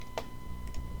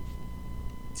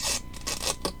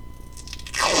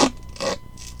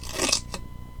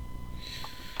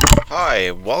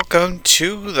Hi, welcome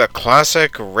to the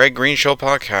Classic Red Green Show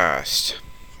podcast.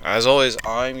 As always,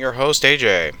 I'm your host,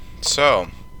 AJ. So,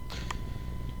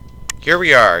 here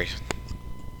we are,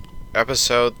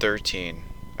 episode 13.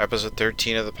 Episode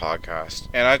 13 of the podcast.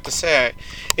 And I have to say,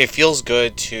 it feels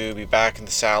good to be back in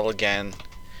the saddle again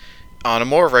on a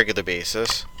more regular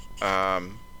basis.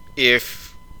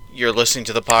 If you're listening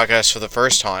to the podcast for the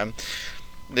first time,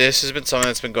 this has been something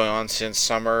that's been going on since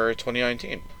summer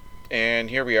 2019. And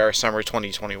here we are, summer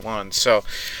 2021. So,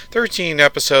 13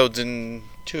 episodes in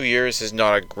 2 years is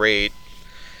not a great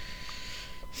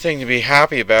thing to be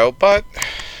happy about, but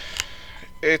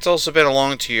it's also been a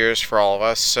long 2 years for all of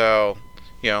us. So,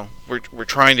 we're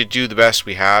trying to do the best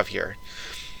we have here.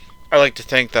 I like to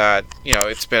think that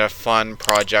it's been a fun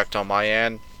project on my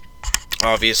end.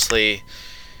 Obviously,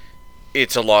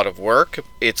 it's a lot of work.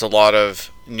 It's a lot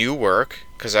of new work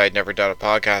because I had never done a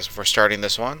podcast before starting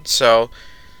this one. So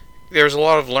there's a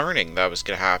lot of learning that was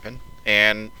going to happen,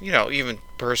 and even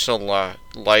personal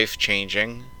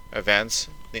life-changing events,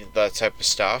 that type of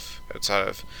stuff outside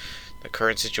of the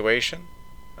current situation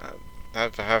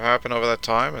have happened over that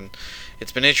time, and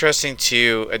it's been interesting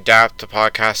to adapt the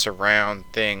podcast around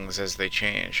things as they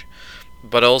change,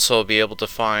 but also be able to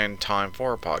find time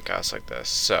for a podcast like this.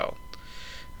 So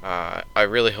I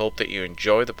really hope that you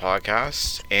enjoy the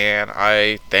podcast, and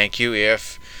I thank you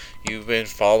if you've been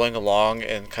following along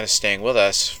and kind of staying with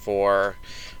us for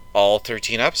all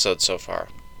 13 episodes so far.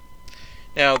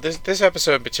 Now, this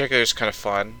episode in particular is kind of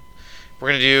fun. We're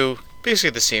going to do basically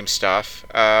the same stuff.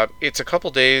 It's a couple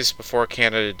days before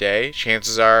Canada Day.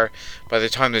 Chances are, by the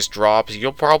time this drops,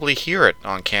 you'll probably hear it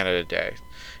on Canada Day.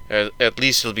 At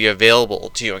least it'll be available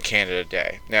to you on Canada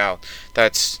Day. Now,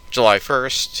 that's July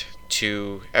 1st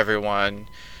to everyone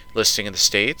listening in the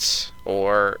States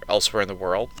or elsewhere in the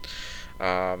world.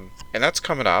 And that's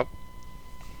coming up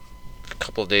a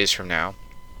couple of days from now.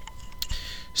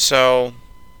 So,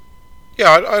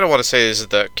 yeah, I don't want to say this is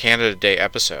the Canada Day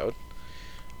episode.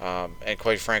 And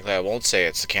quite frankly, I won't say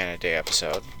it's the Canada Day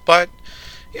episode. But,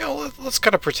 let's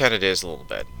kind of pretend it is a little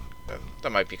bit.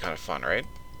 That might be kind of fun, right?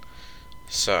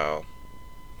 So,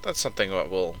 that's something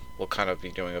that we'll kind of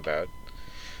be doing about.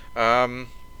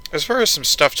 As far as some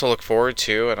stuff to look forward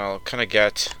to, and I'll kind of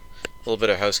get a little bit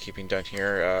of housekeeping done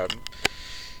here.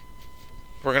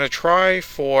 We're going to try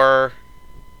for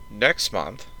next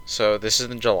month. So this is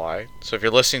in July. So if you're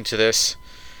listening to this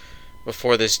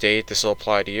before this date, this will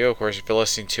apply to you. Of course, if you're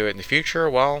listening to it in the future,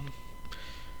 well,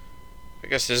 I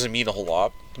guess it doesn't mean a whole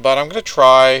lot. But I'm going to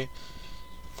try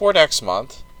for next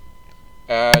month,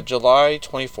 July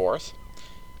 24th.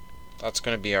 That's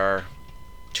going to be our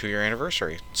 2-year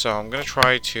anniversary. So I'm going to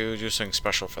try to do something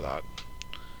special for that.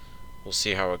 We'll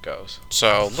see how it goes.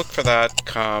 So look for that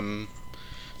come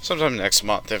sometime next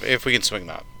month, if we can swing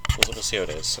that. We'll see how it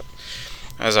is. So,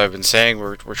 as I've been saying,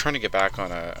 we're trying to get back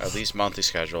on a at least monthly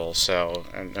schedule, so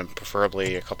and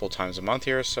preferably a couple times a month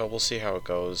here. So we'll see how it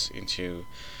goes into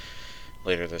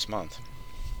later this month.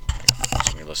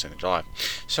 Assuming you're listening in July.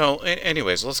 So,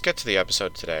 anyways, let's get to the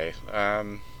episode today.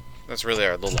 That's really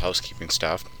our little housekeeping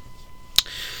stuff.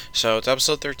 So it's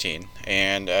episode 13,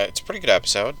 and it's a pretty good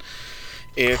episode.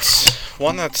 It's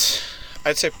one that's,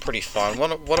 I'd say, pretty fun.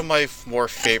 One of my more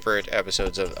favorite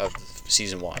episodes of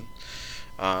season 1.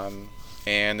 And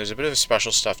there's a bit of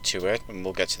special stuff to it, and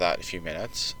we'll get to that in a few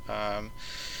minutes.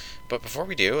 But before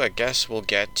we do, I guess we'll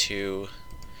get to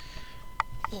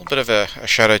a little bit of a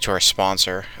shout out to our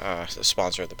sponsor, the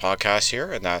sponsor of the podcast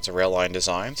here, and that's Railline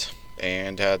Designs.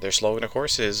 And their slogan, of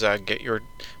course, is get your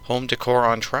home decor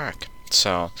on track.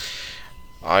 So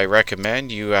I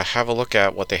recommend you have a look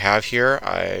at what they have here.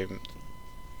 I'm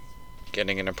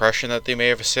getting an impression that they may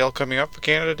have a sale coming up for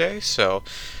Canada Day, so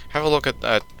have a look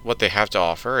at what they have to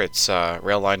offer. It's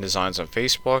Railline Designs on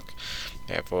Facebook.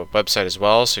 They have a website as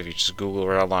well, so if you just Google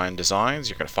Railline Designs,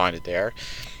 you're going to find it there.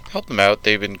 Help them out.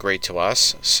 They've been great to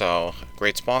us, so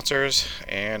great sponsors,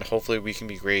 and hopefully we can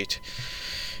be great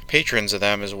patrons of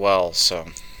them as well. So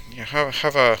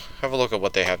have a look at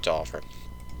what they have to offer.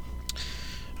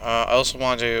 I also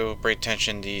want to bring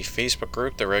attention to the Facebook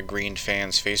group, the Red Green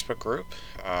Fans Facebook group.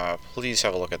 Please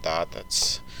have a look at that.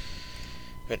 That's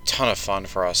been a ton of fun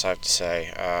for us, I have to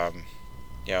say.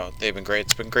 They've been great.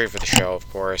 It's been great for the show, of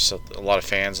course. A lot of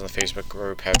fans in the Facebook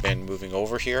group have been moving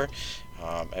over here,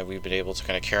 and we've been able to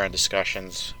kind of carry on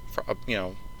discussions for,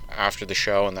 after the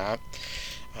show and that.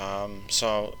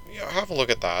 So have a look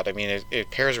at that. I mean,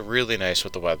 it pairs really nice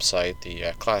with the website,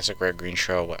 the Classic Red Green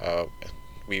Show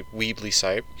Weebly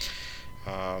site.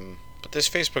 But this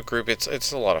Facebook group,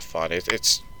 it's a lot of fun.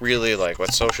 It's really like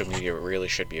what social media really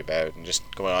should be about, and just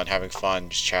going on, having fun,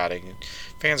 just chatting.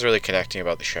 Fans really connecting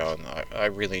about the show, and I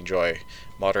really enjoy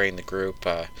moderating the group.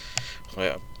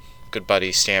 My good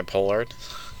buddy Stan Pollard,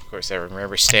 of course, I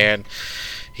remember Stan.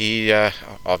 He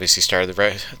obviously started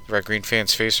the Red Green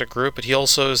Fans Facebook group, but he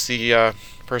also is the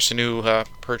person who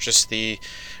purchased the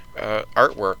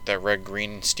artwork that Red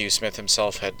Green and Steve Smith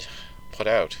himself had put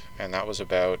out, and that was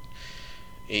about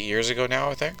 8 years ago now,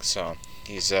 I think. So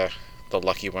he's the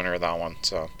lucky winner of that one.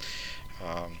 So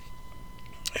yeah,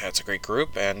 it's a great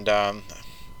group, and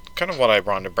kind of what I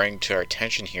wanted to bring to our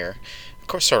attention here, of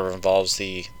course, sort of involves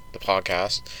the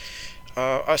podcast.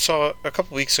 I saw a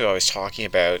couple weeks ago I was talking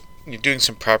about doing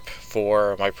some prep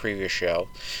for my previous show,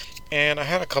 and I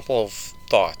had a couple of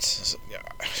thoughts.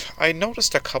 I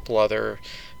noticed a couple other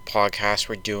podcasts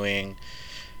were doing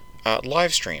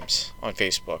live streams on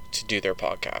Facebook to do their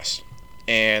podcast.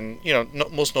 And,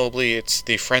 most notably, it's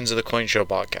the Friends of the Coin Show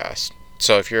podcast.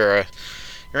 So if you're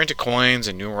into coins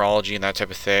and numerology and that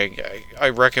type of thing, I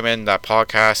recommend that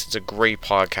podcast. It's a great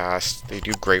podcast. They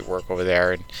do great work over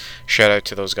there, and shout out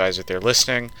to those guys if they're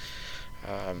listening.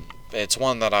 It's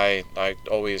one that I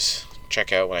always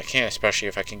check out when I can, especially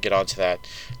if I can get onto that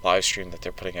live stream that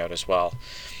they're putting out as well.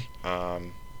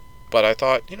 But I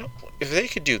thought, if they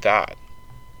could do that,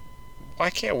 why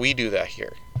can't we do that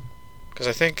here? Because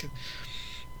I think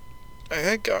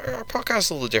our podcast is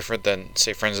a little different than,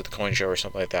 say, Friends of the Coin Show or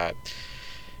something like that.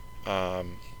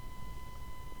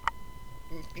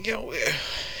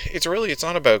 It's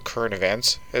not about current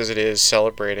events as it is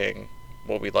celebrating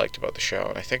what we liked about the show.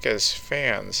 And I think as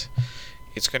fans,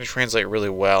 it's going to translate really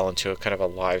well into a kind of a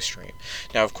live stream.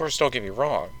 Now, of course, don't get me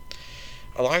wrong.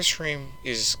 A live stream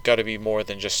is got to be more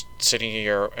than just sitting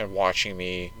here and watching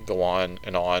me go on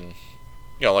and on,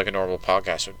 like a normal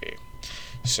podcast would be.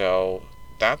 So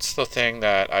that's the thing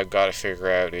that I've got to figure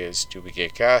out is, do we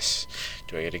get guests?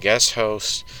 Do I get a guest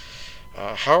host?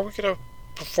 How are we going to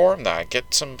perform that?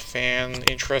 Get some fan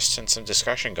interest and some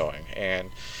discussion going.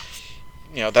 And,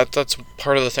 that's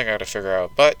part of the thing I got to figure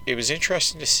out. But it was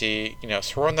interesting to see,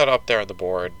 throwing that up there on the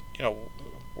board,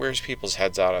 where's people's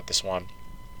heads at this one?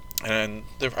 And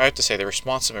I have to say, the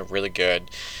response has been really good.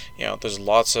 There's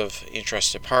lots of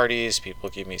interested parties. People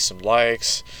give me some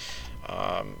likes.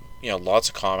 Lots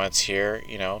of comments here.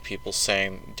 People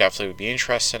saying definitely would be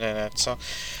interested in it. So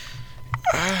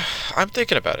I'm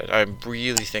thinking about it. I'm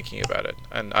really thinking about it.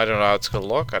 And I don't know how it's going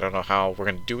to look. I don't know how we're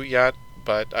going to do it yet.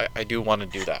 But I do want to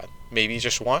do that. Maybe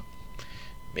just one.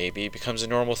 Maybe it becomes a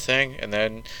normal thing. And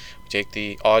then we take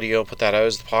the audio and put that out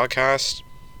as the podcast.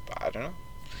 I don't know.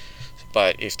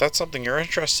 But if that's something you're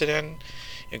interested in,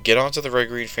 get onto the Red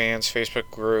Green Fans Facebook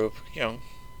group.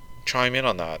 Chime in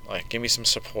on that. Like, give me some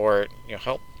support.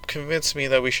 Help convince me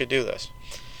that we should do this,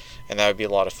 and that would be a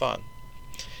lot of fun.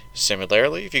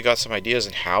 Similarly, if you got some ideas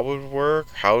on how it would work,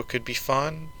 how it could be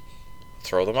fun,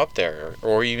 throw them up there,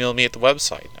 or email me at the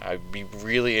website. I'd be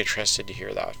really interested to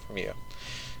hear that from you.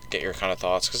 Get your kind of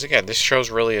thoughts, because again, this show's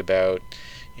really about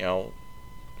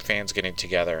fans getting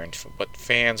together and what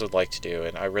fans would like to do,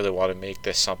 and I really want to make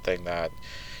this something that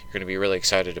you're going to be really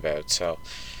excited about. So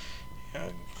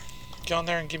get on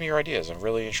there and give me your ideas. I'm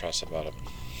really interested about it.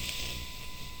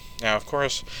 Now, of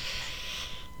course,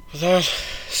 with that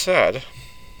said,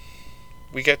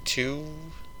 we get to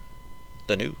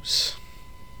the news.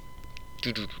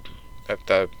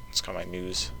 That's kind of my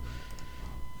news.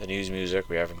 The news music.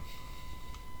 We haven't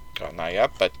gotten that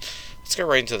yet, but let's get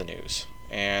right into the news.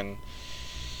 And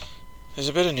there's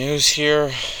a bit of news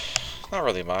here. Not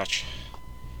really much.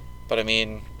 But I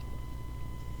mean,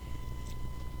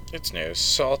 it's news,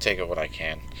 so I'll take it when I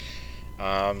can.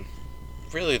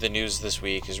 Really, the news this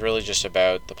week is really just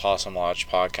about the Possum Lodge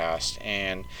podcast,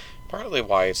 and partly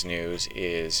why it's news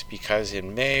is because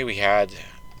in May we had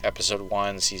episode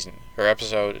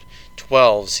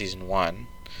 12, season 1,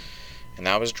 and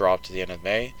that was dropped at the end of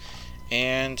May,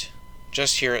 and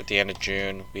just here at the end of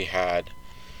June we had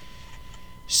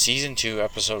season 2,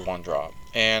 episode 1 drop,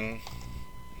 and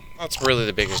that's really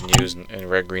the biggest news in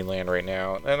Red Greenland right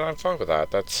now, and I'm fine with that.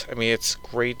 It's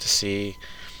great to see.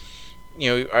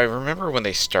 I remember when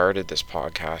they started this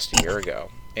podcast a year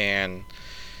ago, and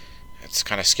it's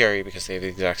kind of scary because they have the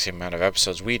exact same amount of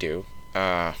episodes we do,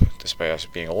 despite us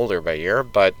being older by a year,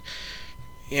 but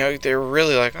they're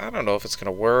really like, I don't know if it's going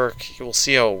to work. We'll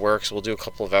see how it works. We'll do a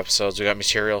couple of episodes. We got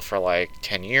material for like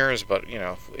 10 years, but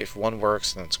if one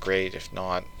works, then it's great. If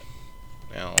not,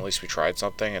 at least we tried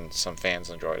something and some fans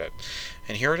enjoyed it.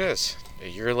 And here it is. A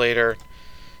year later,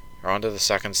 we're on to the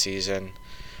second season.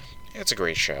 It's a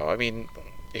great show.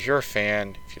 If you're a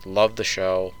fan, if you love the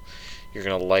show, you're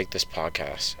going to like this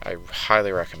podcast. I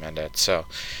highly recommend it. So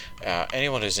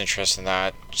anyone who's interested in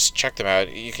that, just check them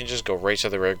out. You can just go right to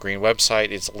the Red Green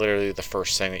website. It's literally the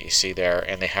first thing that you see there,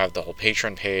 and they have the whole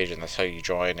Patreon page, and that's how you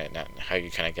join and how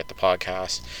you kind of get the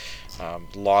podcast.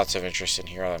 Lots of interest in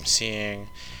here that I'm seeing.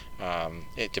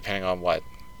 Depending on what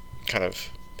kind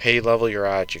of pay level you're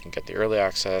at, you can get the early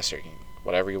access, or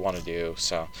whatever you want to do.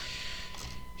 So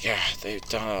yeah, they've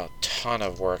done a ton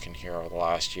of work in here over the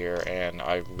last year, and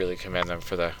I really commend them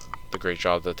for the great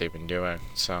job that they've been doing.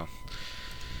 So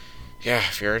yeah,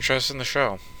 if you're interested in the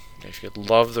show, if you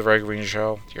love the Red Green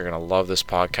Show, you're going to love this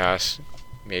podcast.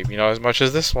 Maybe not as much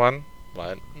as this one,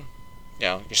 but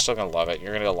you're still going to love it.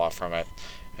 You're going to get a lot from it.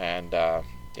 And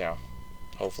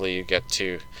hopefully you get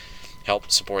to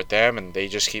help support them, and they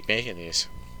just keep making these.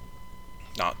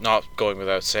 Not going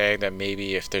without saying that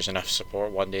maybe if there's enough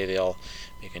support, one day they'll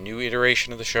make a new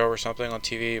iteration of the show or something on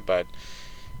TV, but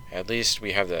at least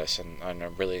we have this, and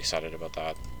I'm really excited about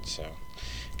that. So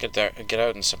get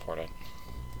out and support it.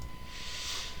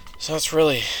 So that's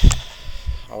really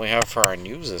all we have for our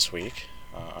news this week,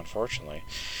 unfortunately.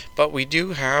 But we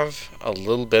do have a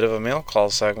little bit of a mail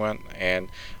call segment, and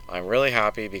I'm really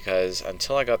happy because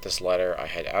until I got this letter, I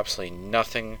had absolutely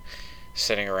nothing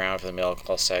sitting around for the mail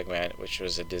call segment, which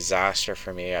was a disaster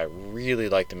for me. I really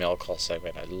like the mail call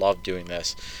segment. I love doing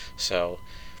this. So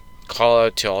call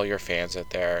out to all your fans out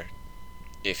there.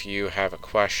 If you have a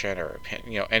question or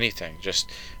anything,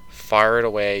 just fire it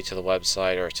away to the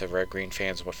website or to Red Green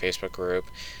Fans Facebook group.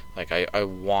 Like I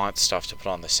want stuff to put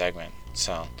on the segment.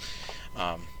 So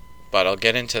but I'll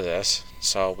get into this.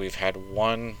 So we've had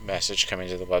one message coming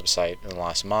to the website in the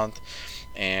last month,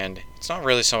 and it's not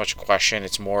really so much a question.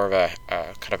 It's more of a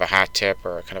kind of a hat tip,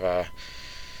 or a kind of a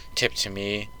tip to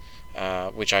me,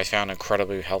 which I found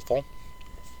incredibly helpful.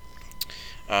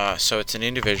 So it's an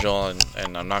individual,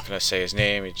 and I'm not going to say his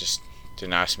name. He just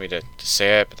didn't ask me to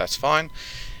say it, but that's fine.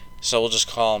 So we'll just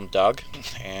call him Doug,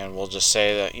 and we'll just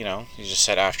say that, he just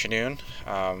said afternoon.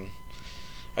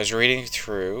 I was reading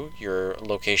through your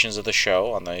locations of the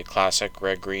show on the classic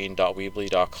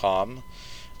redgreen.weebly.com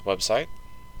website,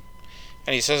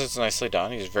 and he says it's nicely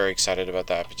done. He's very excited about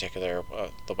that particular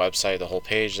the website, the whole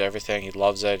page, everything. He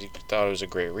loves it. He thought it was a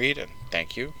great read, and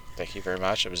thank you very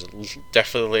much. It was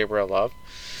definitely a labor of love.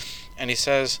 And he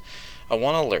says, I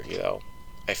want to alert you though,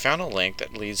 I found a link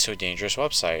that leads to a dangerous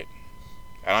website.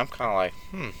 And I'm kind of like,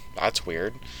 that's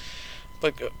weird.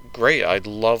 But great, I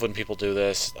love when people do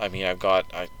this. I mean, I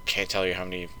can't tell you how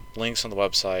many links on the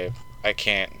website. I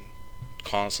can't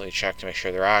constantly check to make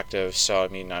sure they're active. So, I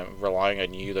mean, I'm relying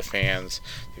on you, the fans.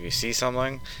 If you see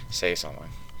something, say something.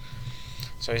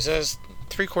 So he says,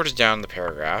 3/4 down the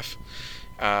paragraph,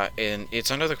 and it's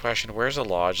under the question, where's a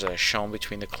lodge that is shown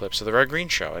between the clips of the Red Green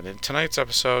Show? And in tonight's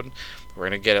episode, we're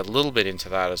going to get a little bit into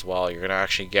that as well. You're going to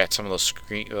actually get some of those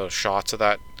shots of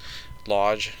that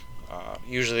lodge.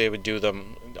 Usually they would do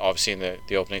them obviously in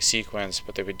the opening sequence,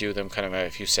 but they would do them kind of a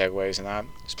few segues and that,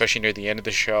 especially near the end of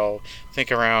the show. Think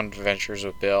around Adventures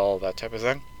with Bill, that type of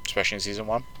thing, especially in season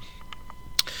 1.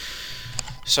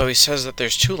 So he says that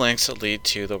there's 2 links that lead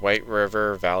to the White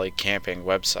River Valley Camping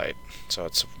website. So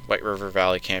it's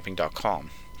whiterivervalleycamping.com.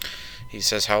 He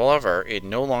says, however, it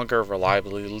no longer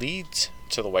reliably leads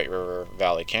to the White River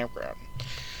Valley Campground.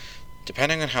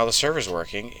 Depending on how the server is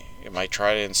working, it might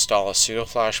try to install a pseudo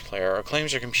flash player, or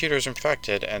claims your computer is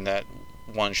infected and that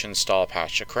one should install a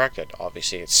patch to correct it.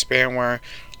 Obviously it's spamware.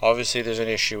 Obviously there's an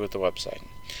issue with the website.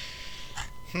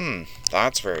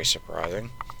 That's very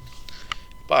surprising.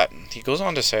 But he goes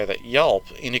on to say that Yelp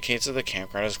indicates that the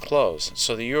campground is closed,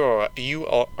 so the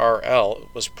URL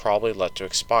was probably let to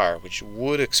expire, which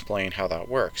would explain how that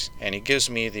works. And he gives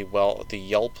me the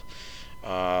Yelp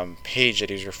page that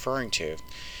he's referring to.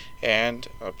 And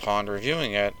upon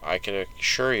reviewing it, I could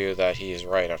assure you that he is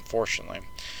right, unfortunately.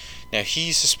 Now,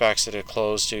 he suspects that it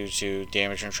closed due to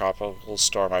damage from Tropical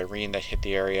Storm Irene that hit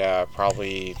the area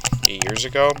probably 8 years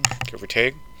ago, give or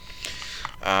take.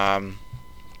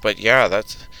 But yeah,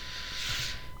 it's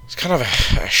kind of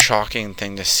a shocking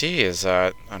thing to see, is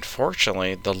that,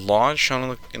 unfortunately, the lodge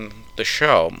shown in the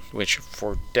show, which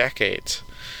for decades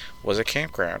was a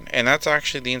campground, and that's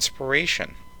actually the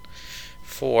inspiration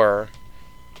for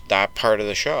that part of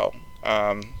the show.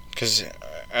 Because,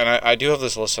 and I do have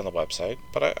this list on the website,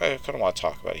 but I kind of want to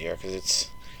talk about it here because it's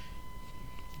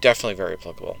definitely very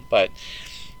applicable. But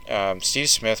Steve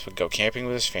Smith would go camping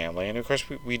with his family, and of course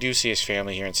we do see his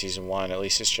family here in season 1, at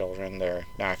least his children. They're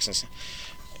Max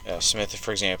and Smith,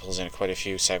 for example, is in quite a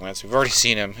few segments. We've already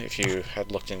seen him if you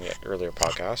had looked in the earlier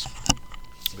podcast.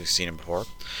 We've seen him before.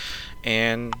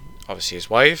 And obviously his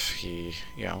wife,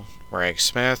 Murray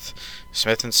Smith,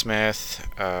 Smith and Smith,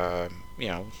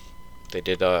 they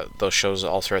did those shows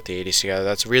all throughout the 80s together.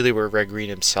 That's really where Red Green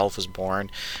himself was born,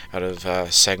 out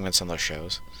of segments on those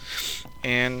shows.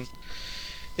 And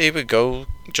they would go,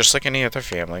 just like any other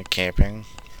family, camping,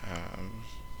 um,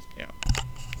 you know,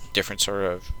 different sort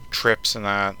of trips and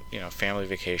that, family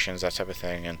vacations, that type of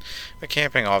thing. And the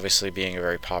camping obviously being a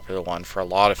very popular one for a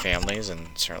lot of families,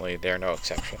 and certainly they're no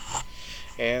exception.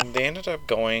 And they ended up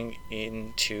going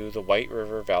into the White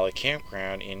River Valley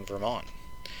Campground in Vermont.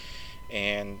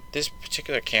 And this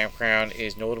particular campground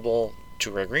is notable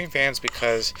to Red Green fans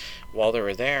because while they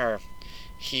were there,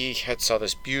 he had saw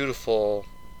this beautiful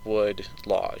wood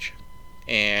lodge.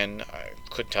 And I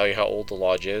couldn't tell you how old the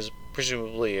lodge is.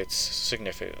 Presumably it's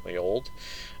significantly old.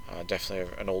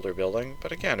 Definitely an older building.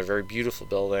 But again, a very beautiful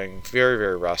building. Very,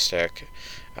 very rustic.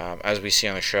 As we see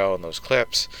on the show in those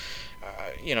clips.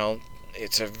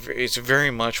 It's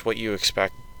very much what you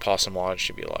expect Possum Lodge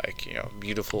to be like.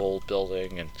 Beautiful old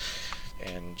building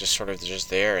and just sort of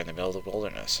just there in the middle of the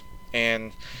wilderness.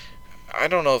 And I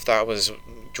don't know if that was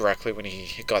directly when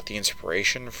he got the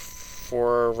inspiration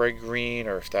for Red Green,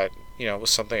 or if that was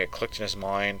something that clicked in his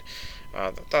mind.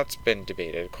 That's been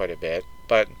debated quite a bit,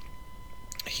 but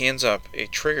he ends up,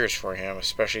 it triggers for him,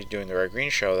 especially doing the Red Green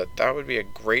show, that would be a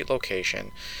great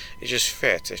location. It just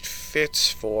fits. It fits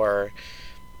for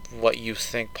what you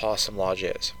think Possum Lodge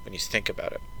is when you think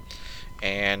about it.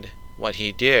 And what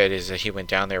he did is that he went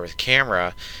down there with a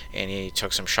camera and he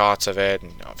took some shots of it,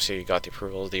 and obviously he got the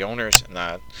approval of the owners and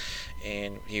that.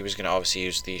 And he was going to obviously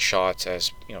use these shots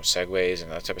as segues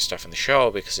and that type of stuff in the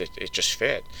show because it just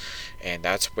fit. And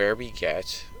that's where we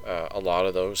get a lot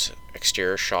of those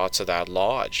exterior shots of that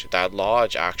lodge. That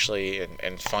lodge actually,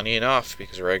 and funny enough,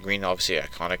 because Red Green, obviously an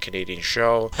iconic Canadian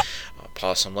show,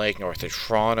 Possum Lake, north of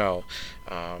Toronto,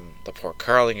 the Port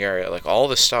Carling area, like all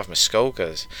this stuff,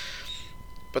 Muskokas.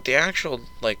 But the actual,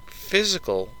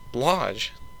 physical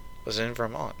lodge was in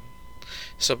Vermont.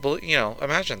 So,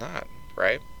 imagine that,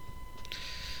 right?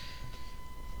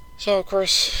 So, of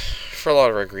course, for a lot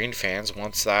of our Green fans,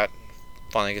 once that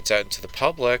finally gets out into the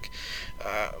public,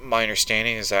 my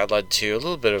understanding is that led to a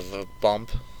little bit of a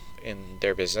bump in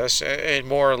their business, and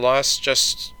more or less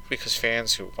just because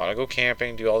fans who want to go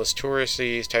camping, do all this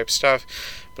touristy type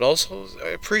stuff, but also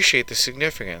appreciate the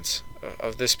significance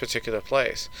of this particular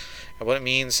place and what it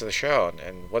means to the show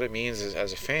and what it means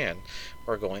as a fan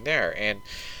or going there. And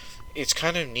it's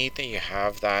kind of neat that you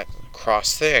have that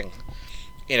cross thing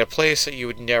in a place that you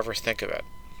would never think of it.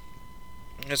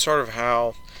 It's sort of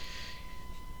how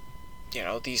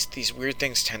these weird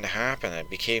things tend to happen.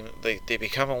 They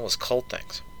become almost cult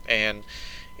things. And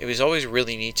it was always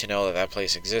really neat to know that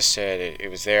place existed.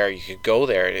 It was there. You could go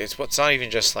there. It's not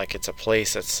even just like it's a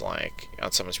place that's like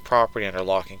on someone's property under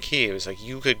lock and key. It was like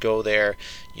you could go there,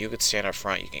 you could stand up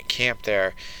front, you can camp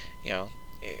there.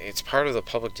 It's part of the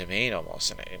public domain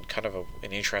almost, in kind of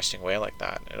an interesting way like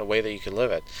that, in a way that you could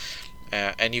live it.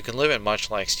 And you can live it much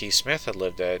like Steve Smith had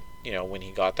lived it, when he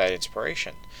got that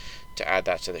inspiration to add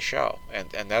that to the show.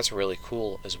 And that's really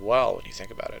cool as well when you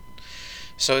think about it.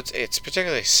 So it's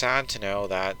particularly sad to know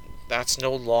that that's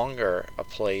no longer a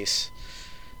place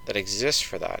that exists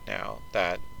for that now,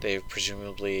 that they've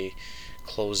presumably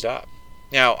closed up.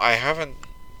 Now, I haven't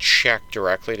checked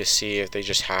directly to see if they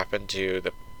just happened to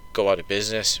go out of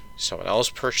business, someone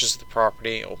else purchases the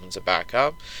property, opens it back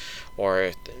up, or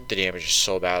if the damage is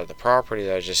so bad at the property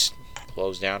that it just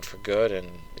closed down for good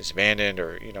and is abandoned,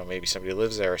 or maybe somebody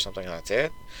lives there or something and that's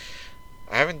it.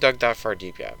 I haven't dug that far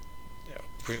deep yet.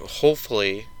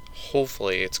 Hopefully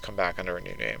it's come back under a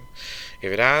new name.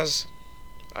 If it has,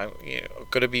 I'm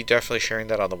going to be definitely sharing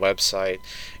that on the website.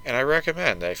 And I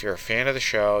recommend that if you're a fan of the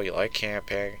show, you like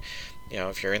camping,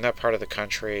 if you're in that part of the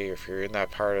country, or if you're in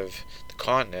that part of the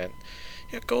continent,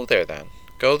 go there then.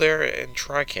 Go there and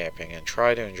try camping and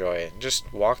try to enjoy it, and just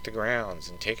walk the grounds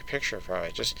and take a picture from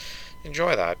it. Just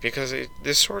enjoy that, because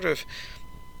this sort of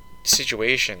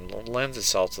situation lends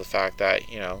itself to the fact that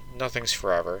nothing's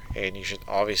forever, and you should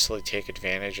obviously take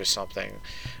advantage of something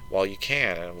while you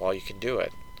can and while you can do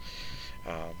it.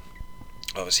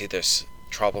 Obviously this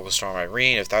tropical storm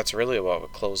Irene, if that's really what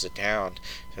would close it down,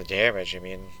 the damage,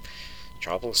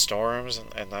 tropical storms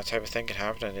and that type of thing can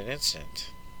happen in an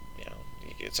instant.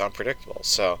 It's unpredictable.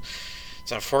 So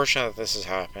it's unfortunate that this has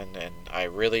happened, and I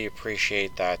really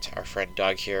appreciate that our friend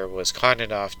Doug here was kind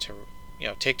enough to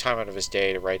take time out of his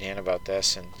day to write in about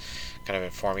this and kind of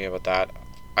inform me about that.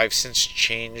 I've since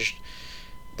changed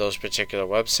those particular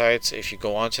websites. If you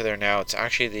go onto there now, it's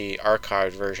actually the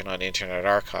archived version on Internet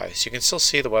Archive. So you can still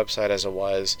see the website as it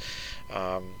was.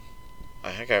 I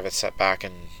think I have it set back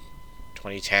in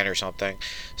 2010 or something.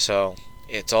 So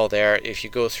it's all there. If you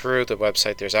go through the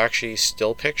website, there's actually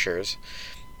still pictures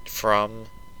from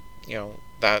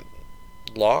that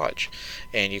lodge,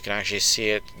 and you can actually see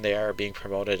it there being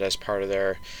promoted as part of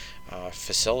their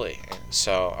facility.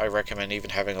 So I recommend even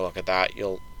having a look at that.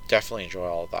 You'll definitely enjoy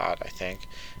all of that, I think,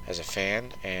 as a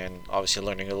fan, and obviously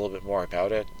learning a little bit more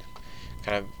about it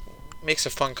kind of makes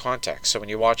a fun context. So when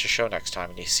you watch a show next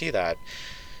time and you see that,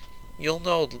 you'll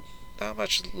know that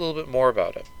much, a little bit more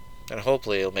about it, and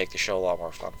hopefully it'll make the show a lot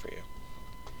more fun for you.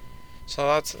 So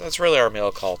that's really our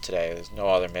mail call today. There's no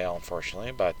other mail,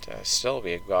 unfortunately, but still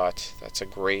that's a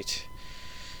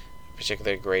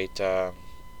particularly great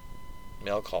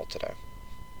mail call today.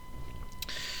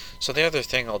 So the other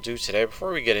thing I'll do today,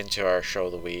 before we get into our show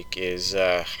of the week, is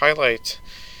highlight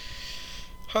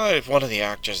one of the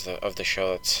actors of the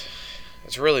show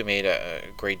that's really made a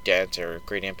great dent or a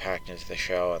great impact into the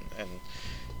show, and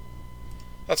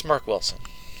that's Mark Wilson.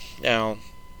 Now,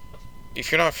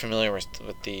 if you're not familiar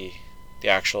with the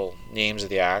actual names of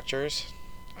the actors,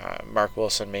 Mark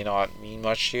Wilson may not mean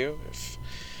much to you if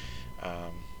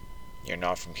you're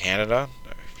not from Canada.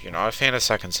 If you're not a fan of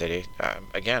Second City,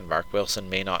 again, Mark Wilson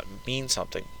may not mean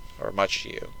something or much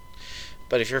to you.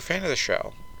 But if you're a fan of the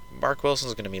show, Mark Wilson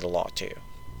is going to mean a lot to you.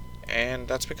 And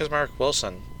that's because Mark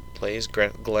Wilson plays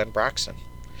Glenn Braxton.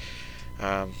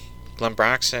 Glenn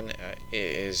Braxton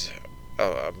is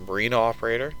a marina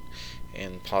operator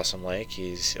in Possum Lake.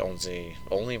 He owns the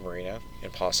only marina in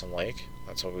Possum Lake.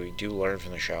 That's what we do learn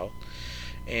from the show.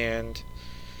 And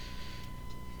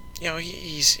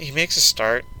he makes a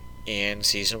start in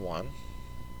season 1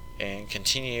 and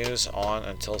continues on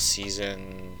until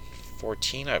season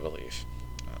 14, I believe.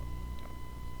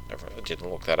 I didn't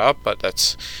look that up, but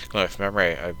that's going off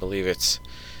memory. I believe it's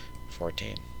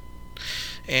 14.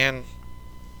 And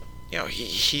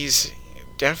he's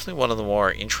definitely one of the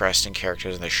more interesting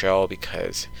characters in the show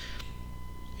because,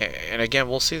 and again,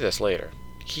 we'll see this later,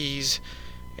 he's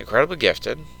incredibly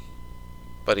gifted,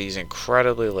 but he's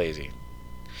incredibly lazy.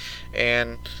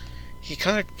 And he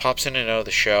kind of pops in and out of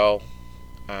the show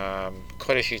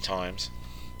quite a few times.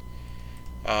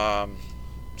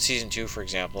 Season 2, for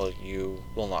example, you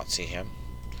will not see him,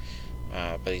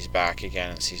 but he's back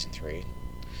again in season 3.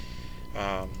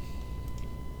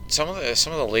 Some of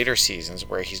the later seasons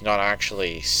where he's not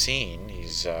actually seen,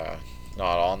 he's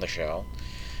not on the show,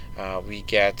 we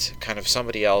get kind of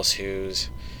somebody else who's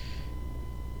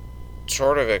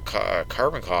sort of a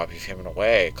carbon copy of him in a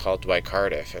way, called Dwight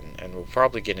Cardiff, and we'll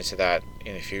probably get into that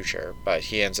in the future, but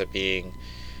he ends up being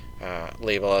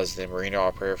labeled as the marina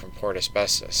operator from Port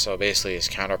Asbestos, so basically his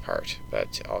counterpart,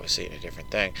 but obviously in a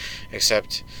different thing,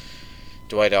 except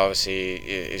Dwight obviously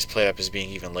is played up as being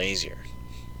even lazier.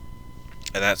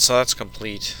 And that's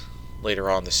complete later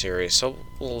on in the series, so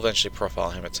we'll eventually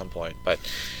profile him at some point, but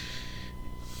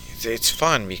it's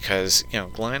fun because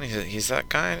Glenn, he's that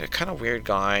guy, kind of weird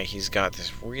guy. He's got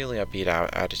this really upbeat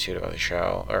attitude about the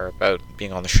show, or about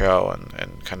being on the show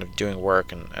and kind of doing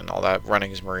work and all that, running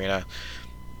his marina.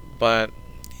 But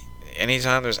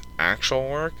anytime there's actual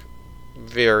work,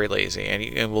 very lazy,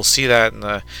 and we'll see that in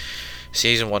the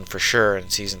season 1 for sure,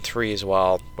 and season 3 as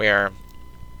well, where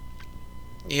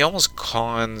he almost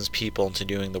cons people into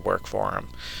doing the work for him.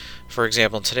 For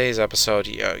example, in today's episode,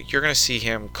 you're going to see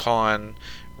him con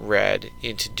Red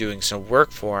into doing some work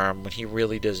for him when he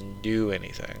really doesn't do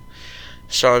anything.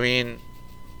 So, I mean,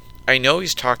 I know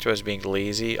he's talked about as being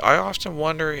lazy. I often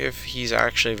wonder if he's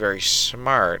actually very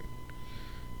smart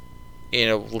in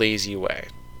a lazy way.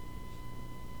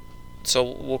 So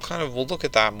we'll look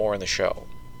at that more in the show.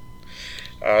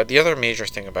 The other major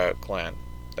thing about Glenn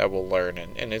that we'll learn,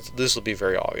 and this will be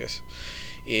very obvious,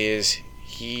 is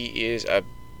he is a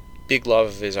big love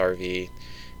of his RV,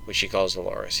 which he calls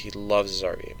Dolores. He loves his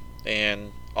RV,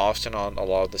 and often on a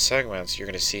lot of the segments, you're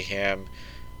going to see him,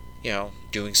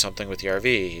 doing something with the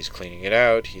RV. He's cleaning it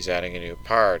out. He's adding a new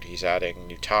part. He's adding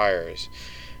new tires.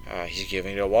 He's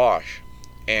giving it a wash,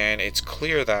 and it's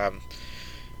clear that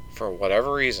for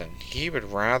whatever reason, he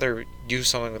would rather do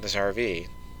something with this RV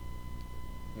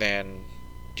than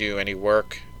do any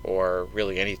work or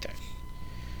really anything.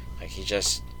 Like it's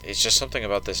just something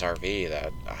about this RV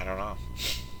that I don't know.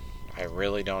 I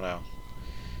really don't know.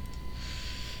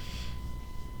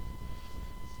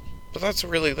 But that's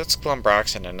Glenn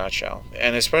Braxton in a nutshell.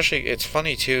 And especially, it's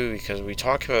funny too, because we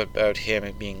talk about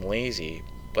him being lazy,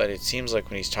 but it seems like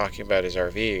when he's talking about his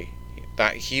RV,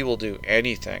 that he will do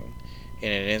anything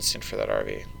in an instant for that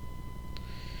RV.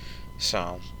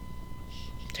 So,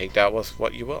 take that with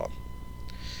what you will.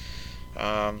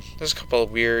 There's a couple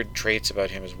of weird traits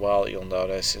about him as well that you'll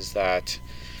notice, is that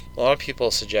a lot of people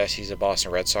suggest he's a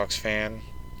Boston Red Sox fan,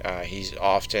 He's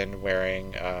often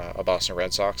wearing a Boston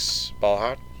Red Sox ball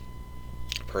hat.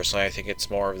 Personally, I think it's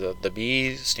more of the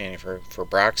B standing for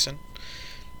Braxton.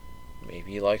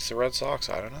 Maybe he likes the Red Sox.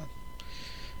 I don't know.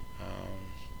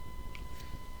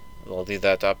 We'll leave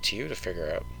that up to you to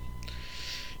figure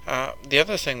out. The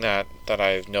other thing that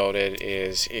I've noted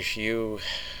is if you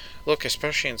look,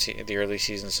 especially in the early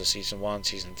seasons, so season 1,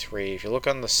 season 3, if you look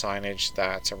on the signage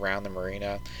that's around the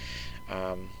marina,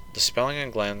 the spelling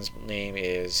on Glenn's name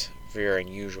is very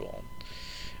unusual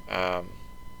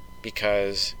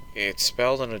because it's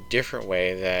spelled in a different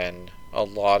way than a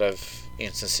lot of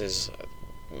instances,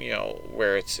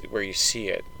 where you see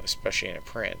it, especially in a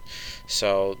print.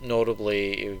 So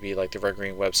notably, it would be like the Red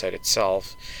Green website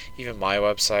itself. Even my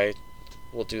website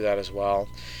will do that as well.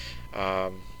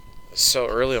 So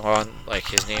early on, like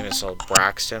his name is spelled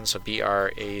Braxton, so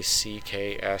Brackston.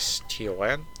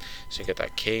 So you get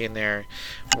that K in there.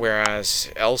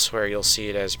 Whereas elsewhere you'll see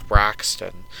it as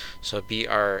Braxton, so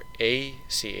Brachston.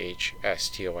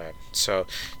 So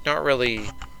not really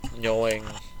knowing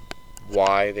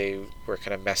why they were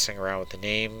kind of messing around with the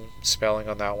name spelling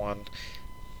on that one.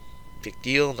 Big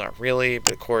deal, not really,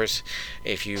 but of course,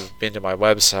 if you've been to my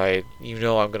website, you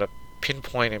know I'm going to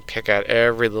pinpoint and pick out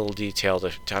every little detail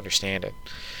to understand it.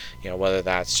 Whether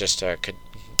that's just a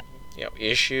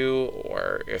issue,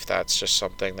 or if that's just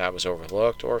something that was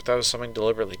overlooked, or if that was something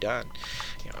deliberately done.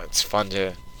 It's fun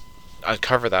to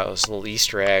uncover those little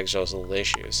Easter eggs, those little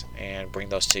issues, and bring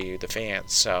those to you, the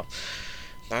fans. So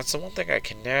that's the one thing I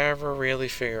can never really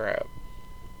figure out.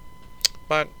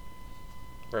 But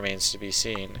remains to be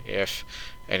seen if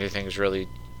anything's really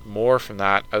more from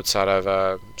that outside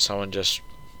of someone just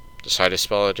decided to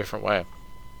spell it a different way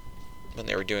when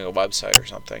they were doing a website or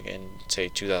something in, say,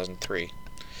 2003.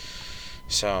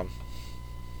 So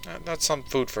that's some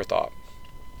food for thought.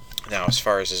 Now, as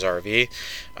far as his RV,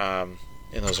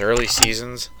 in those early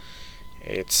seasons,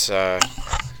 it's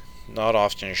not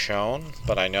often shown,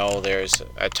 but I know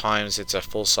at times it's a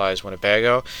full-size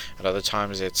Winnebago, at other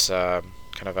times it's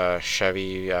kind of a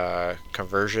Chevy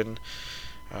conversion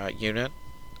unit.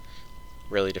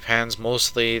 Really depends.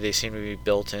 Mostly they seem to be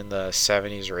built in the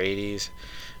 70s or 80s,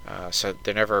 so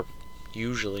they're never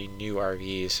usually new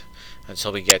RVs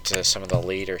until we get to some of the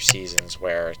later seasons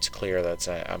where it's clear that's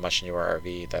a much newer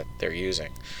RV that they're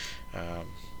using.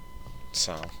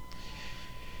 So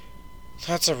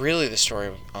that's really the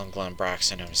story on Glenn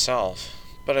Braxton himself.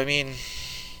 But I mean,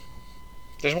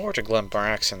 there's more to Glenn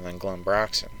Braxton than Glenn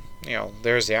Braxton.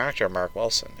 There's the actor Mark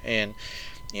Wilson, and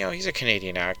he's a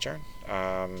Canadian actor.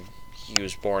 He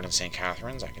was born in St.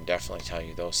 Catharines. I can definitely tell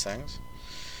you those things,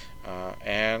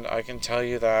 and I can tell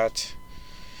you that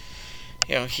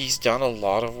he's done a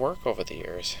lot of work over the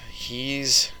years.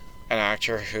 He's an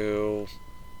actor who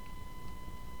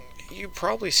you've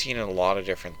probably seen in a lot of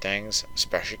different things,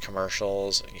 especially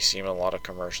commercials. You see him in a lot of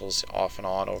commercials off and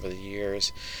on over the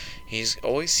years. He's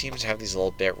always seems to have these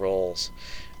little bit roles.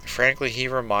 Frankly, he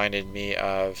reminded me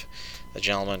of the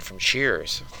gentleman from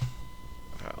Cheers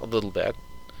a little bit.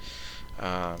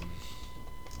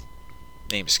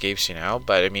 Name escapes you now,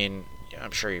 but I mean,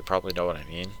 I'm sure you probably know what I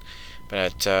mean.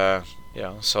 But so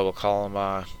we'll call him.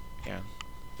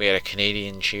 We had a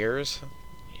Canadian Cheers.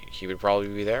 He would probably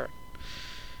be there.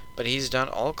 But he's done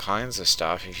all kinds of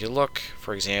stuff. If you look,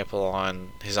 for example,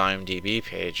 on his IMDb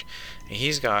page,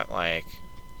 he's got like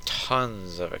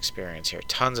tons of experience here,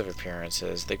 tons of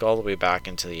appearances. They go all the way back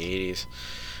into the 80s.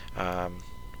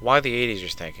 Why the 80s, you're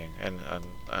thinking? And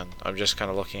I'm just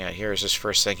kind of looking at here is his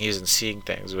first thing he's in Seeing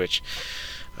Things, which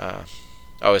I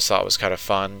always thought was kind of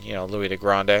fun. Louis de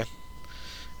Grande, a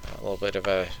little bit of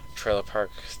a trailer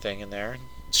park thing in there.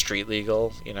 Street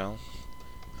Legal,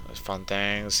 fun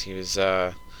things. He was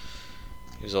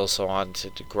also on to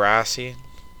Degrassi,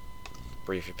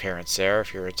 brief appearance there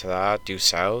if you're into that. Due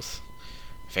South,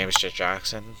 Famous Jet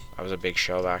Jackson. That was a big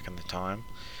show back in the time,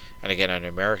 and again an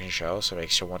American show, so it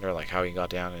makes you wonder like how he got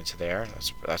down into there.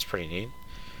 That's pretty neat.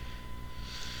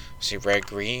 See Red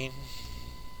Green,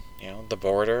 The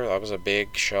Border. That was a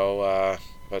big show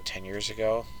about 10 years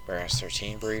ago. Whereas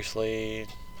 13 briefly.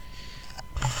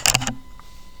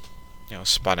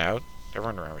 Spun Out.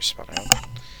 Everyone remembers Spun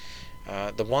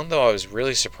Out. The one, though, I was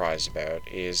really surprised about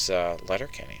is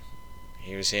Letterkenny.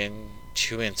 He was in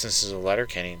 2 instances of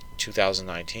Letterkenny in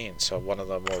 2019, so one of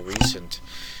the more recent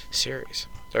series,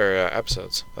 or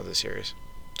episodes of the series.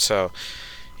 So,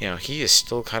 he is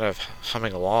still kind of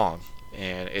humming along,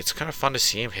 and it's kind of fun to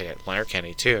see him hit at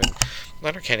Letterkenny, too. And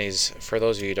Letterkenny's, for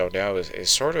those of you who don't know, is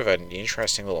sort of an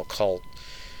interesting little cult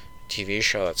TV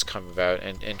show that's come about,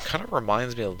 and kind of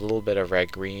reminds me a little bit of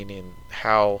Red Green in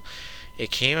how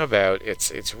it came about.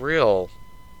 It's real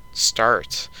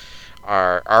starts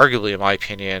are arguably, in my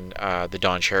opinion, the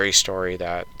Don Cherry story,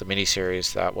 that the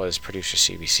miniseries that was produced for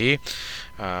CBC.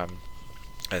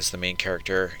 As the main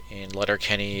character in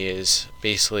Letterkenny is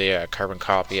basically a carbon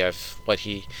copy of what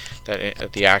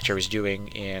the actor was doing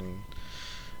in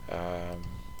um,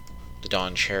 the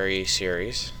Don Cherry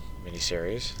series,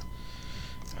 miniseries.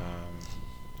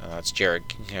 That's Jared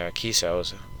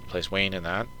Kiso, who plays Wayne in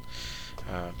that.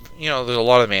 There's a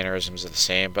lot of mannerisms are the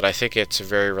same, but I think it's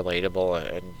very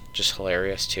relatable and just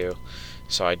hilarious too.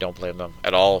 So I don't blame them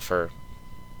at all for,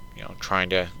 trying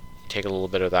to take a little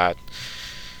bit of that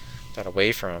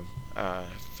away from him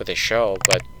for the show.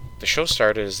 But the show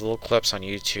started as little clips on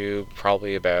YouTube,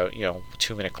 probably about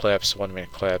 2-minute clips,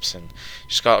 1-minute clips, and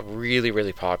just got really,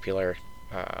 really popular,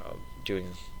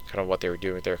 doing kind of what they were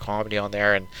doing with their comedy on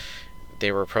there, and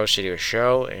they were approached to do a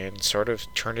show and sort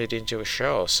of turned it into a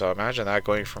show. So imagine that,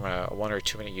 going from a 1 or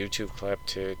 2-minute YouTube clip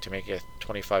to make a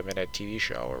 25-minute TV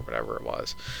show or whatever it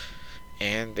was.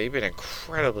 And they've been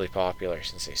incredibly popular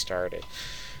since they started.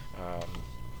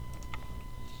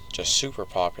 Just super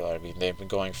popular. I mean, they've been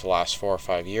going for the last 4 or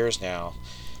 5 years now.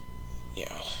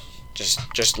 Just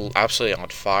absolutely on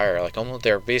fire. Like, almost,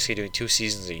 they're basically doing 2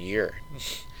 seasons a year,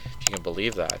 if you can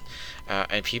believe that.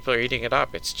 And people are eating it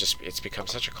up. It's become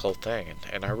such a cult thing,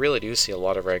 and I really do see a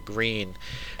lot of Red Green,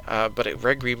 but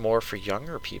Red Green more for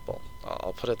younger people.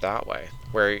 I'll put it that way.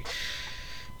 Where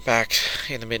back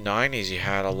in the mid-90s, you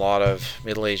had a lot of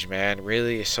middle-aged men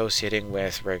really associating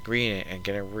with Red Green and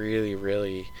getting really,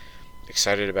 really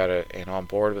excited about it and on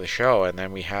board with the show, and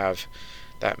then we have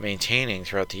that maintaining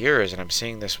throughout the years, and I'm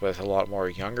seeing this with a lot more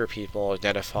younger people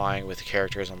identifying with the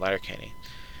characters on Letterkenny.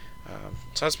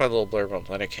 So that's my little blurb on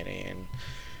Letterkenny, and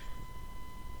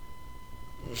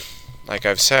like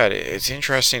I've said, it's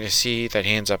interesting to see that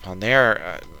he ends up on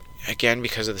there, again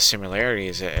because of the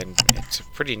similarities, and it's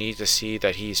pretty neat to see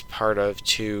that he's part of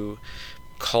 2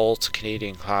 cult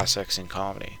Canadian classics in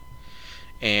comedy,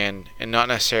 and not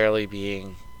necessarily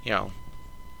being,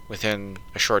 within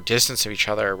a short distance of each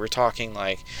other. We're talking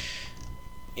like,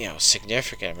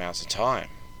 significant amounts of time.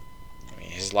 I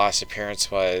mean, his last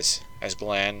appearance was as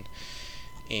Glenn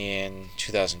in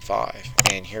 2005,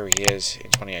 and here he is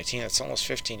in 2019. That's almost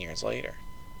 15 years later.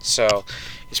 So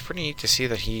it's pretty neat to see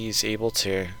that he's able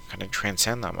to kind of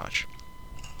transcend that much.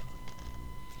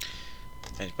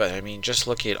 But I mean, just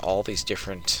looking at all these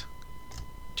different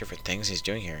things he's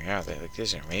doing here,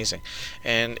 these are amazing,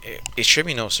 and it should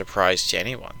be no surprise to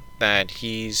anyone that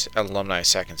he's an alumni of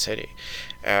Second City.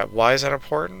 Why is that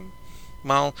important?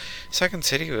 Well, Second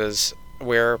City was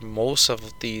where most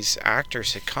of these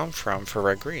actors had come from for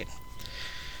Red Green.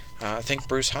 Think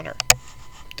Bruce Hunter,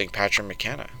 think Patrick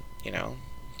McKenna,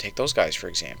 take those guys for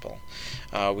example.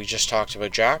 We just talked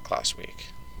about Jack last week.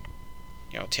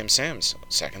 Tim Sims,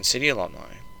 Second City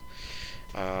alumni.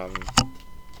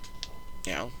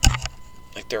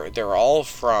 Like they're all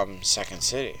from Second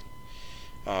City.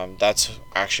 That's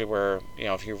actually where,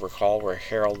 if you recall, where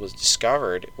Harold was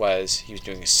discovered, was he was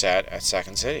doing a set at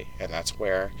Second City, and that's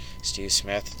where Steve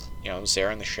Smith, was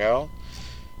there in the show,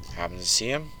 happened to see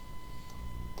him.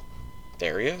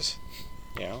 There he is.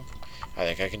 I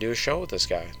think I can do a show with this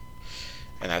guy,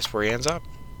 and that's where he ends up.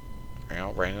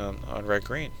 Right on Red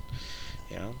Green.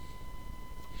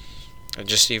 And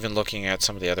just even looking at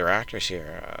some of the other actors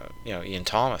here, Ian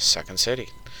Thomas, Second City.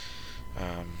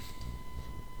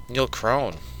 Neil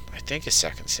Crone, I think, is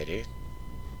Second City.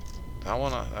 That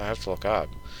one I have to look up.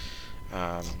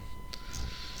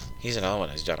 He's another one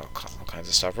who's done all kinds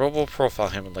of stuff. We'll profile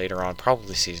him later on,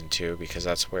 probably season 2, because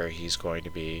that's where he's going to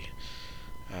be.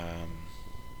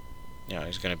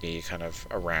 He's going to be kind of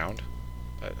around.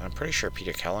 But I'm pretty sure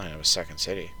Peter Callahan was Second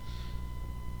City.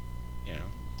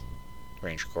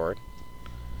 Ranger Gord.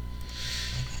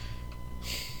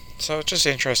 So it's just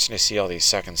interesting to see all these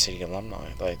Second City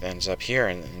alumni. Like, ends up here,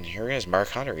 and here he is, Mark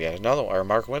Hunter, yet another one, or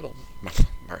Mark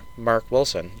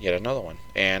Wilson, yet another one.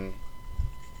 And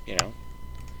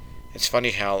it's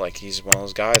funny how, like, he's one of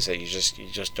those guys that you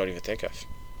just don't even think of.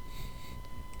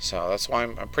 So that's why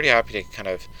I'm pretty happy to kind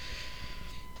of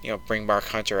bring Mark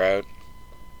Hunter out,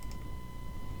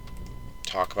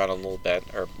 talk about it a little bit,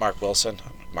 or Mark Wilson,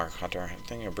 Mark Hunter, I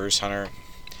think, Bruce Hunter.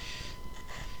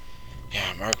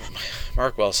 Yeah,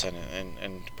 Mark Wilson,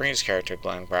 and bring his character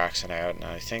Glenn Braxton out, and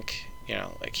I think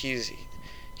like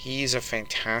he's a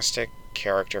fantastic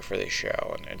character for this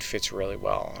show, and fits really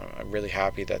well. I'm really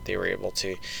happy that they were able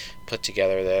to put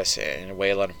together this in a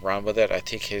way, let him run with it. I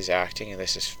think his acting in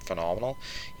this is phenomenal.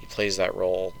 He plays that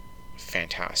role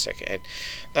fantastic. And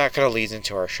that kind of leads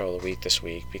into our show of the week this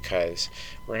week, because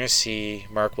we're going to see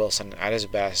Mark Wilson at his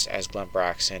best as Glenn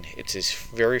Braxton. It's his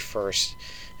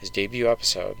his debut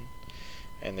episode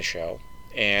in the show,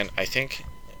 and I think,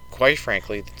 quite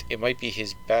frankly, it might be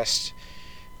his best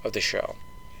of the show.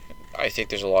 I think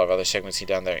there's a lot of other segments he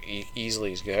done that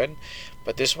easily is good,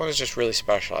 but this one is just really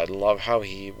special. I love how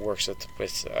he works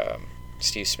with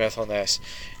Steve Smith on this,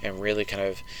 and really kind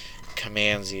of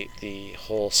commands the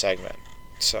whole segment.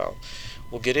 So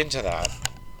we'll get into that.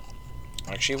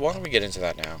 Actually, why don't we get into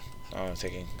that now? I'm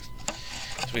thinking,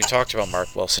 so we talked about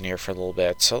Mark Wilson here for a little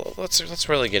bit, so let's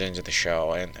really get into the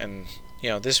show. And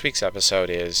this week's episode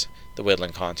is the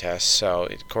Whittling Contest. So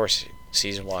of course,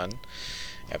 season 1,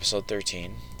 episode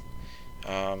 13.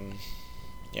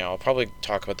 I'll probably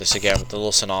talk about this again, but the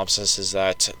little synopsis is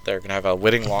that they're going to have a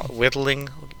whittling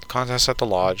contest at the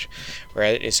lodge, where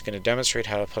it's going to demonstrate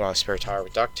how to put on a spare tire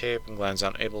with duct tape, and Glenn's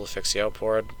unable to fix the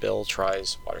outboard. Bill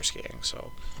tries water skiing.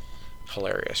 So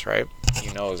hilarious, right?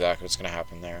 You know exactly what's going to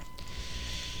happen there.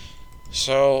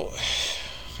 So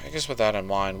I guess with that in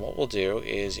mind, what we'll do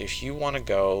is, if you want to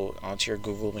go onto your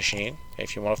Google machine,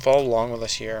 if you want to follow along with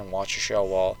us here and watch the show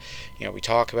while we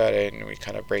talk about it and we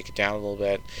kind of break it down a little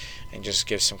bit and just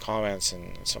give some comments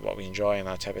and some what we enjoy and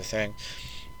that type of thing,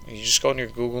 you just go on your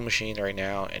Google machine right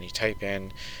now and you type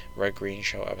in Red Green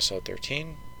Show episode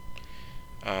 13.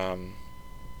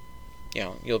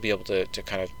 You'll be able to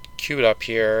kind of cue it up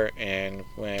here, and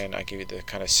when I give you the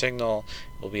kind of signal,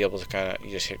 we'll be able to you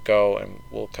just hit go and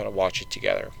we'll kind of watch it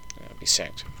together. It'll be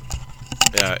synced.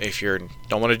 If you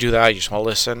don't want to do that, you just want to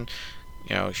listen,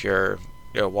 if you're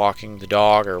walking the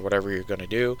dog or whatever you're going to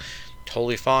do,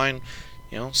 totally fine.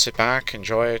 Sit back,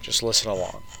 enjoy it, just listen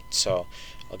along. So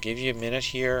I'll give you a minute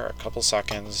here, a couple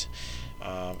seconds,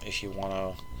 if you want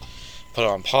to put it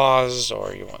on pause,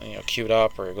 or you want cue it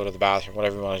up, or go to the bathroom,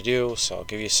 whatever you want to do. So I'll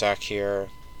give you a sec here.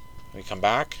 When we come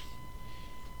back,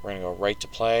 we're going to go right to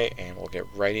play, and we'll get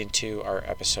right into our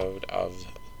episode of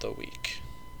the week.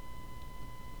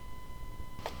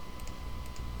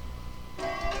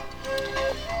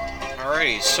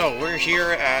 Alrighty, so we're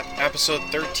here at episode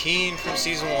 13 from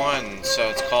season 1, so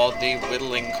it's called the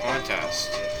Whittling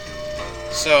Contest.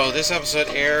 So this episode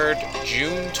aired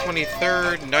June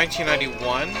 23rd,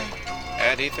 1991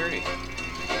 at 8:30.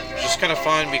 Just kind of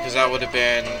fun, because that would have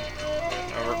been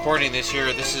recording this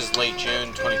year. This is late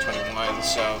June 2021,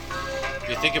 so if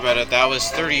you think about it, that was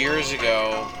 30 years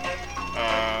ago,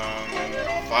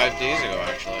 5 days ago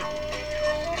actually.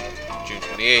 June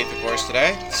 28th, of course,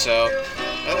 today. So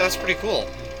that's pretty cool.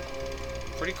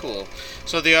 Pretty cool.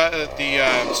 So the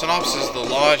synopsis: the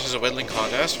lodge is a whittling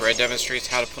contest where it demonstrates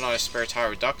how to put on a spare tire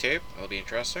with duct tape. That'll be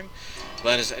interesting.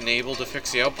 Glenn is unable to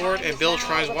fix the outboard, and Bill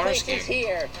tries water skiing.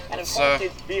 Let's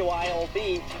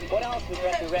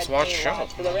watch the show.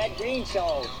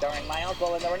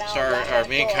 So our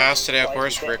main cast today, of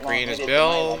course, Rick Green is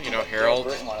Bill,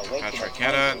 Harold, Patrick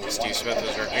Kenna, and Steve Smith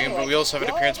is Rick Green, but we also have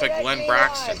an appearance by Glenn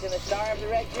Braxton.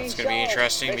 It's going to be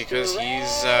interesting because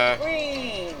he's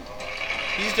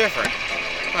different.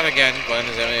 But again, Glenn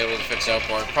is unable to fix the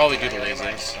outboard, probably due to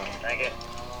laziness. Thank you.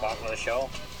 Welcome to the show.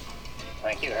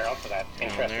 Thank you, Harold, for that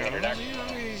interesting introduction.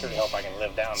 I certainly hope I can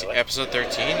live down to it. Episode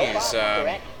 13, he's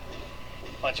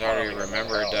already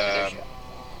remembered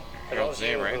Harold's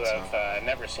name, right? For those who have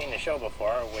never seen the show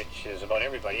before, which is about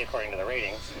everybody according to the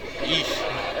ratings,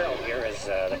 Harold here is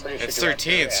the producer. It's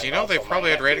 13, so they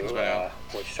probably had ratings by now.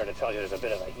 Which sort of tells you there's a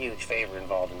bit of a huge favor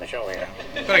involved in the show here.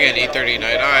 But again, 8:30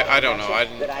 night, I don't know. I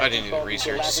didn't do the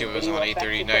research to see what was on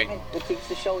 8:30 night.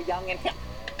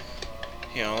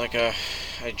 Like a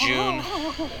June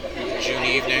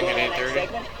evening at 8:30.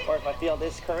 Or if I feel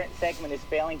this current segment is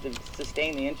failing to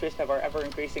sustain the interest of our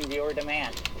ever-increasing viewer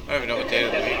demand. I don't even know what day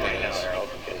of the week that is.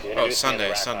 Oh,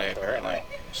 Sunday apparently.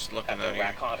 Just looking at here.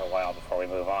 Rack on a while before we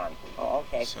move on. Oh,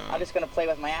 okay. So, I'm just going to play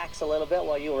with my axe a little bit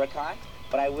while you recount,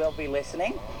 but I will be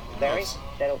listening. Larry,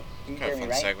 that'll you hear me,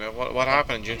 right? Segment. What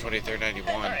happened on June 23rd,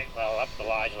 91? All right, well, up at the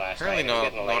lodge last apparently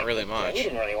night. Not really much. We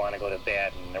didn't really want to go to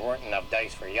bed, and there weren't enough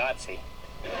dice for Yahtzee.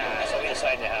 So we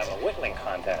decided to have a whittling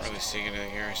contest. I'm really seeing anything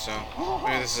here, so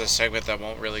maybe this is a segment that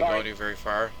won't really go to very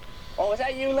far. Oh, is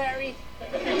that you, Larry?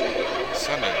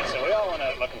 Sunday. So we all went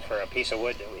out looking for a piece of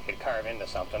wood that we could carve into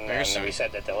something. And we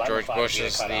said that the George Bush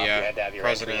is the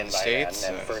president of the States.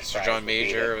 Sir John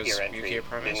Major was UK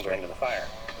Prime Minister. Into the fire.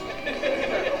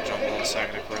 John Bull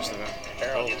II, of course.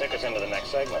 Harold, you took us into the next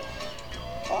segment.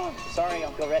 Oh, sorry,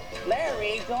 Uncle Red.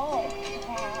 Larry, go!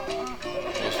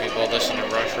 Most people listen to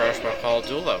Rush by Paul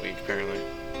Abdul that week, apparently.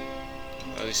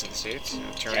 At least in the States.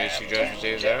 Terminator 2 Judgment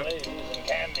Day is out.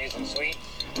 Candies and sweets.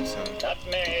 So,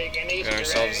 Nutmeg and got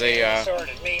ourselves a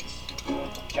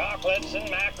chocolates and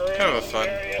macaroons, Kind of a fun-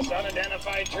 various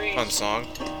unidentified treats. Fun song.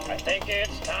 I think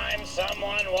it's time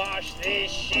someone washed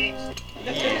these sheets.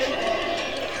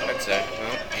 That's it.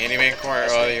 Well, handyman corner.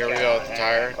 Oh, here we go with the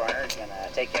tire. Corner's gonna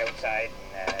take you outside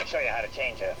and show you how to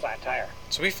change a flat tire.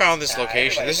 So we found this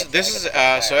location. This is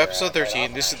so episode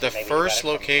 13. This is the first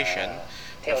location,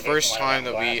 the first time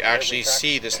that we actually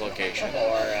see this location,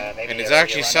 and it's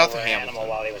actually south of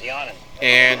Hamilton.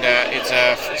 And it's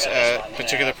a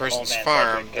particular person's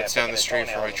farm that's down the street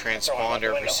from a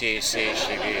transponder for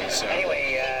CHCHTV. So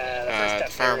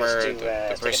the farmer,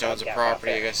 the person who owns the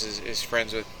property, I guess, is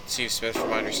friends with Steve Smith, from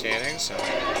my understanding. So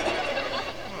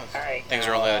things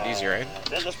are only that easy, right?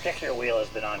 This picture wheel has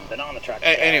been on the truck.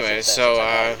 Anyways, so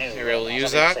we were able to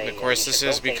use that, and of course this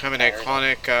has become an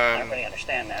iconic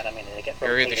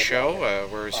area of the show where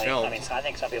it was filmed. I mean, I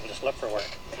think some people just look for work.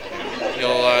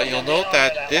 You'll note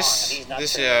that this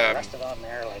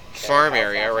farm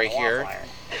area right here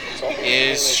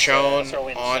is shown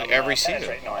on every season,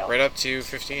 right up to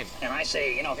 15. And I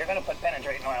say, if you're going to put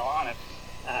penetrating oil on it,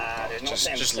 there's no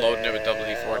sense just loading it with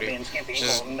WD-40, which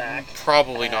is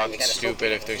probably not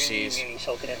stupid if they're C's.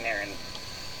 Soak it in there and,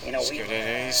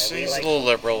 he's a little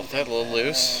liberal with it, a little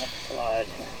loose. I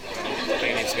think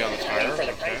it needs to be on the tire.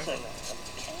 Okay.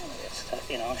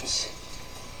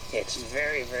 It's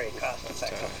very, very cost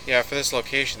effective. Yeah, for this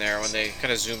location there, when they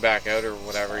kind of zoom back out or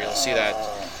whatever, you'll see that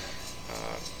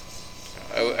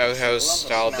outhouse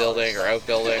style building or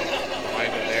outbuilding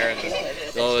behind him there, and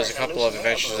there's a couple of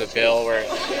Adventures of Bill where,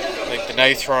 like the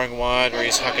knife throwing one where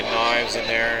he's hucking knives in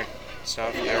there and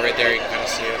stuff. Yeah, right there you can kind of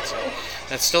see it. So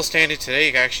that's still standing today.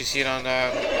 You can actually see it on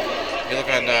if you look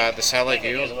on the satellite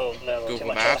view,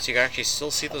 Google Maps, you can actually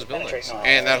still see those buildings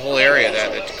and that whole area,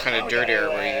 that kind of dirt area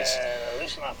where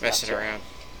he's messing around.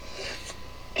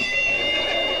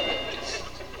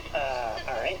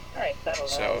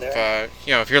 So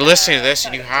if you're listening to this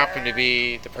and you happen to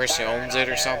be the person who owns it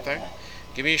or something,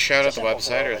 give me a shout at the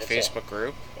website or the Facebook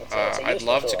group. I'd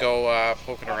love to go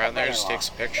poking around there, just take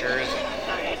some pictures.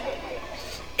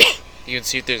 You can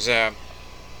see if there's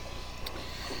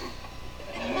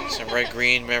some red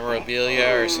green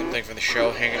memorabilia or something from the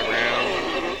show hanging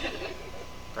around.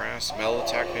 Grass, metal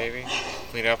attack maybe.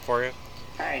 Clean it up for you.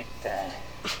 Alright,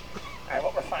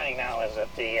 what we're finding now is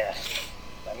that the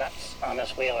nuts on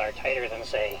this wheel are tighter than,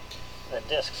 say, the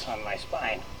discs on my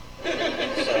spine. So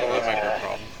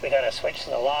we got to switch to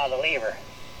the law of the lever,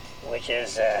 which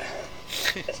is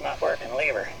it's not working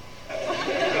lever.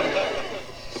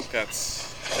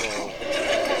 That's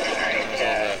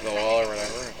the wall or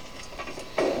whatever.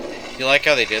 You like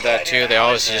how they did that too? They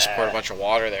obviously just poured a bunch of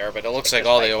water there, but it looks like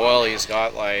all the oil he's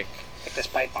got this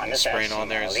pipe on this spraying on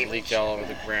there is leaked all over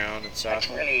the ground and stuff.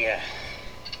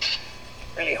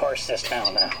 Really horse this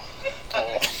down now.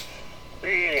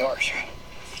 Really horse.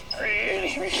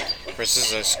 Really. Of course,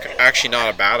 this is actually not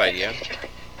a bad idea.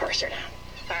 Horse her down.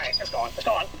 Alright, let's go on.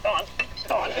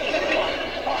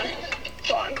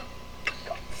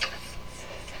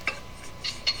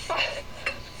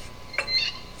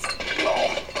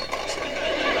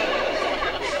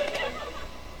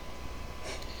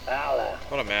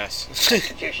 What a mess.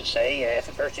 You should say, if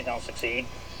at first you don't succeed,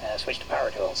 switch to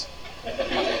power tools.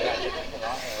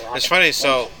 It's funny,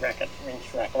 so... Well, put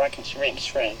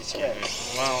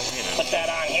that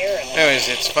on here and... Anyways,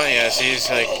 it's funny, he's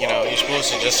like, you're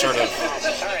supposed to just sort of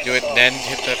do it and then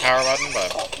hit the power button,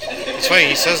 but... It's funny,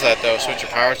 he says that though, switch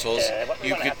your power tools.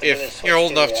 You could, if you're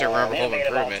old enough to remember Home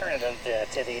Improvement,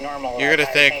 you're going to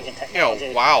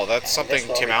think, wow, that's something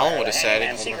Tim Allen would have said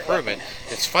in Home Improvement.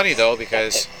 It's funny though,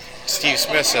 because Steve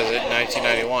Smith says it in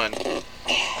 1991.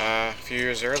 A few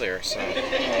years earlier, so. What we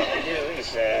do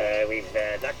is we've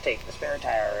duct taped the spare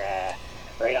tire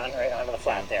right onto the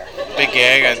flat there. Big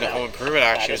gag on the Home Improvement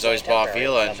actually was always Bob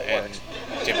Vila and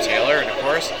Tim Taylor, and of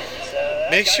course,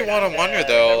 makes you want to wonder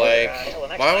though,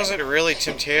 why was it really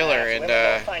Tim Taylor and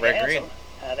Red Green?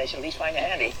 They should at least find it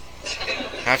handy.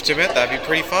 Have to admit, that'd be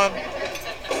pretty fun.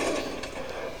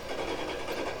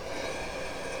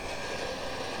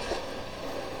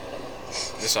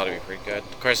 This ought to be pretty good.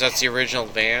 Of course, that's the original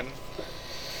van.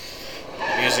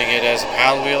 I'm using it as a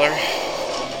paddle wheeler.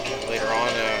 Later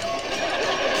on,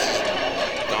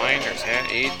 9 or 10,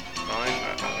 8, 9,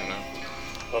 I don't know.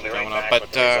 We'll be right back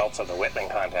with the results of the Whittling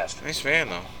Contest. Nice van,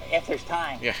 though. If there's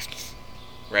time. Yeah.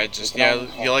 Red,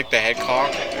 you like the head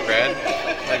cock, the red?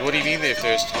 What do you mean if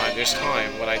there's time? There's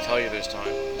time when I tell you there's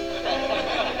time.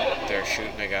 They're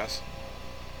shooting, I guess.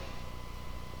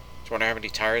 Wonder how many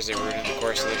tires they ruined in the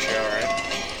course of the show, right?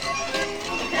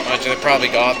 Imagine they probably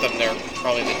got them. They're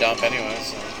probably in the dump anyway.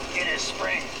 So. It is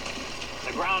spring. The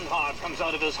a groundhog comes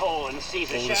out of his hole and sees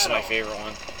a shadow. This is my favorite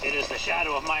one. It is the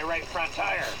shadow of my right front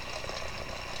tire.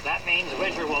 That means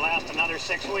winter will last another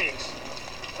 6 weeks.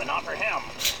 But not for him.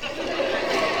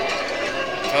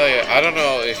 Tell you, I don't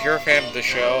know if you're a fan of the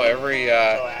show. Every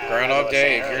Groundhog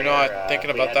Day, if you're not thinking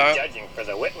about that, Judging for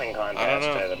the Whittling Contest I don't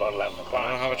know. at about 11 o'clock. I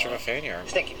don't know how much of a fan you are.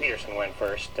 Stinky Peterson went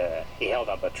first. He held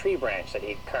up a tree branch that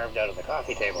he'd carved out of the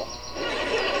coffee table.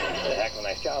 Did a heck of a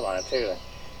nice job on it, too.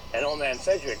 And old man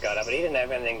Sedgwick got up, but he didn't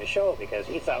have anything to show because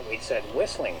he thought we'd said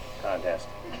Whistling Contest.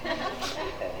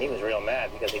 And he was real mad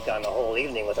because he'd gone the whole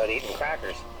evening without eating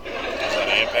crackers.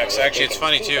 Apex. Actually, it's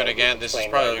funny too, and again, this is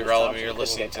probably relevant. You're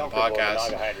listening to the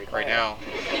podcast right now,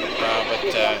 but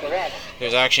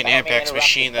there's actually an Ampex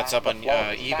machine that's up on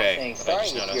eBay that I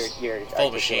just noticed.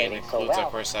 Full machine includes,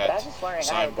 of course, that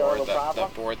signboard,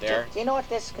 that board there. Do you know what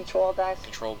this control does?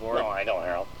 Control board. No, I don't,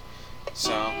 Harold.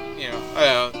 So, you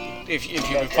know, if you've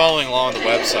been following along the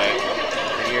website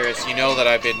for years, you know that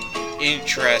I've been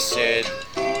interested,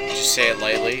 to say it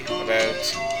lightly,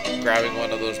 about grabbing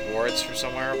one of those boards from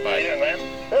somewhere, but...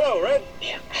 Hello, Red.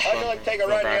 Yeah. How'd you like to take a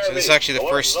ride in the RV? This is actually the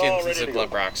first instance of Glenn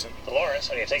Braxton. Dolores,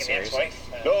 are you taking the ex-wife?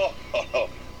 No,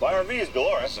 my RV is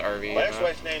Dolores. RV, my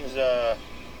ex-wife's name's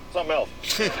something else.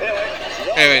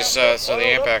 Anyways, so the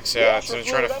Ampex, yeah, so I'm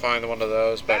trying to find one of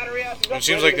those, but it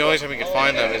seems like the only time you can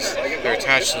find them is they're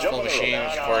attached to the full machine,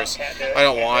 which of course I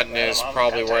don't want, and is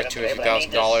probably worth $2,000 or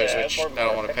 $3,000, which I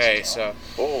don't want to pay. So,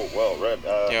 oh well, Red.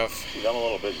 you know, I'm a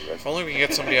little busy. if only we can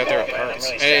get somebody out there with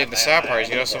parts. And the sad part is,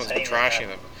 you know, someone's been trashing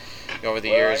them over the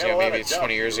years. You know, maybe it's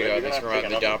 20 years ago, they threw them out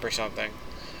in the dump or something.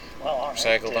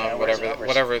 Recycled them, whatever.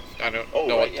 I don't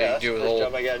know what they do with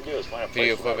old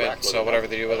video equipment. So whatever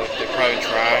they do with it, they probably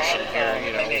trash. And here,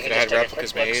 you know, we could have had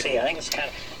replicas made. See, I think it's kind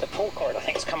of the pull cord. I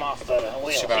think it's come off the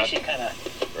wheel. Too bad. Kind of.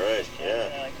 Right.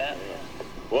 Yeah. Like that. Yeah.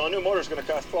 Well, a new motor's going to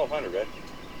cost $1,200, Red.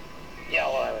 Yeah.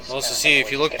 Well, I was. Well, so see, if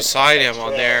you look beside him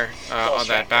on there, on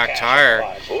that back tire,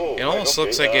 it almost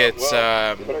looks like it's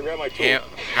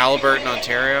Haliburton,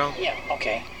 Ontario. Yeah.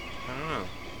 Okay. I don't know.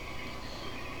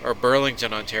 Or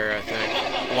Burlington, Ontario, I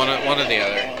think. One or the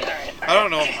other. I don't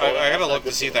know. I gotta look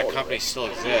to see if that company still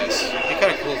exists. It'd be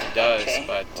kind of cool if it does,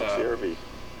 but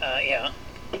yeah.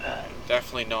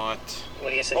 definitely not. What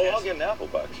do you suggest? Oh, I'll get an apple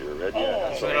box here, Red. Yeah.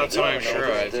 Definitely not something I'm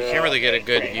sure of. You can't really get a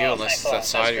good view unless it's that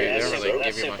side view. They don't really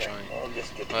give you much on it.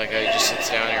 Like, he just sits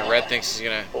down here. Red thinks he's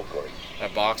gonna.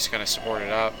 That box is gonna support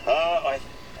it up. I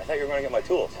thought you were gonna get my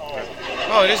tools.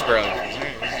 Oh, it is Burlington.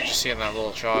 Just seeing that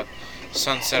little shot.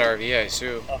 Sunset RV, I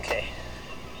assume. Okay.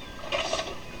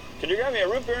 Can you grab me a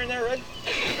root beer in there, Red?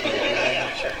 Yeah,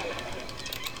 sure.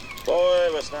 Boy,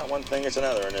 it's not one thing, it's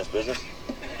another in this business.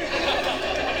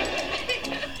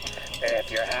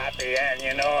 If you're happy and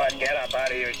you know it, get up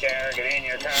out of your chair, get in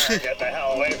your car, get the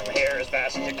hell away from here as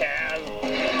fast as you can.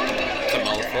 It's a If you're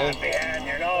mouthful. happy and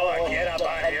you know it, get up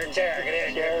out of your chair, get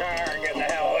in your car, get the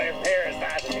hell away from here as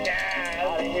fast as you can.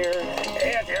 Out of here.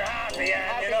 If you're happy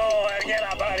and you know it, get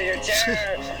up out of your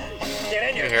chair, get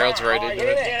in your car. Harold's right into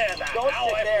it. Get in the hell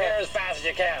away from here as fast as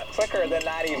you can. Quicker than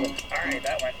that even. All right,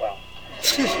 that went well.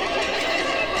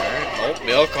 Alright, oh,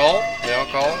 mail call.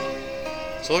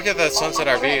 So look at that Sunset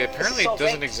RV. Apparently it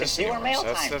doesn't exist Viewer anymore. mail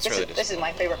So time. that's This really is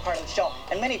my favorite part of the show,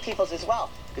 and many people's as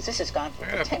well, because this has gone from I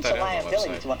gotta put potential that on the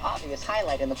liability website. to an obvious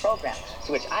highlight in the program,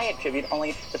 to which I attribute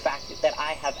only the fact that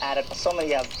I have added so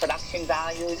many production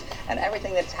values, and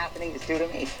everything that's happening is due to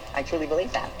me. I truly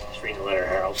believe that. Just read the letter,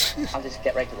 Harold. I'll just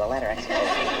get right to the letter, I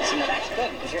suppose. See, now that's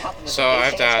good, because you're helping. So I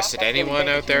have to ask, did anyone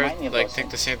out there like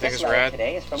think the same thing as Red?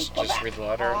 Just read the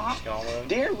letter and just get on with it.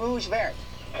 Dear Rouge Vert,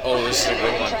 Oh, this is a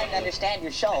good I'm one. trying to understand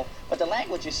your show, but the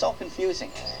language is so confusing.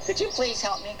 Could you please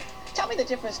help me? Tell me the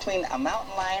difference between a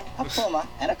mountain lion, a puma,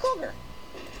 and a cougar.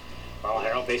 Well,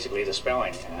 Harold, basically the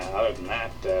spelling. Other than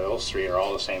that, those three are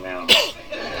all the same animal.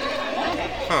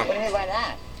 What do you mean by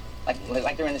that?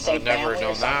 Like they're in the same I've never family or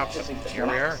known that, something? but Just here we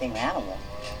not are. the same animal.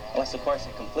 Unless, of course,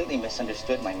 I completely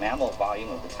misunderstood my mammal volume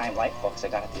of the Time Life books I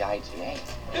got at the IGA.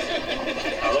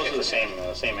 Those are the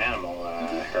same animal,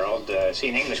 Harold. See,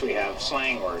 in English we have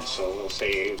slang words, so we'll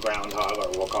say groundhog, or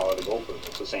we'll call it a gopher.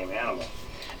 It's the same animal.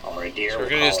 Or a deer. So we're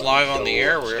gonna just live on the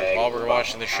air while we're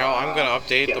watching the show. I'm gonna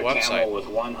update the A camel website. with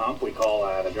one hump, we call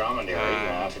that a dromedary.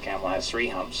 If a camel has three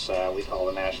humps, we call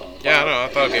the national. Yeah, I know. I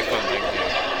thought it'd be a fun thing.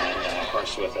 And, of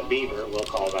course, with a beaver, we'll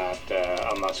call that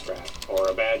a muskrat or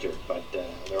a badger, but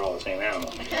they're all the same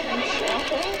animal.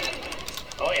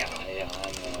 Oh yeah. And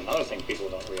another thing people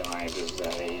don't realize is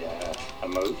that a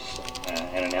moose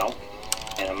and an elk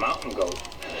and a mountain goat,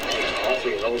 all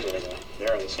three of those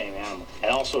they're the same animal.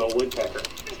 And also a woodpecker.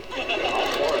 All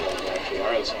four of those actually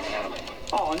are the same animal.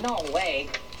 Oh, no way.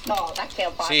 No, that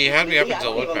can't possibly See, you had me up be. I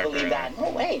until don't even woodpecker. believe that. No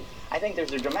way. I think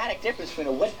there's a dramatic difference between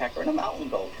a woodpecker and a mountain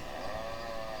goat.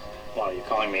 Well, are you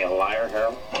calling me a liar,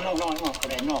 Harold? Oh,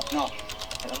 no.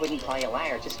 I wouldn't call you a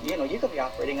liar. Just, you could be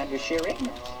operating under sheer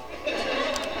ignorance.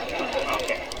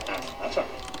 Okay, that's all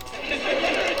right.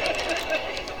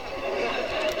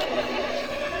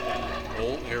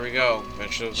 Oh, here we go.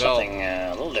 Adventure with Bill. Something a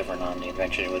little different on the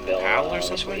Adventure with Bill Paddle or this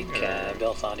something, week. or-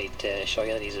 Bill thought he'd show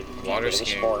you that he's a Water bit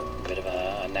skiing. of a sport, a bit of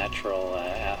a natural,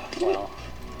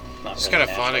 not It's really kind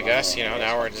of fun, I natural, guess.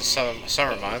 Now we're into summer He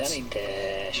months. thought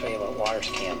he'd show you about water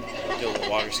skiing. Do a little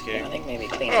water I skiing. think maybe I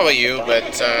clean don't know about up you, the but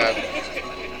dock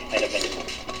might have been.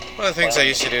 one of the things I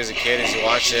used to do as a kid is to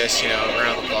watch this,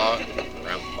 around the clock,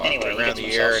 Anyway, around the he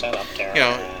gets year. himself And, set up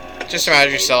there, just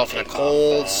imagine yourself in a take off,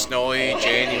 cold, snowy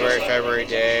January, February Now,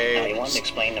 he day, wanted to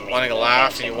explain to me wanting to that laugh,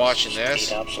 dancing and you're watching was this.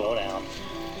 Speed up, slow down.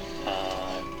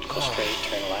 Go straight,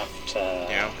 turn left.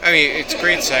 I mean, it's a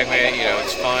great segment,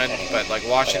 it's fun, but like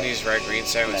watching these red-green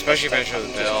segments, especially Adventure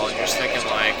with Bill, and you're just thinking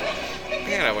like,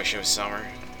 man, I wish it was summer.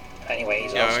 Anyway,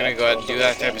 he's I'm gonna go ahead and do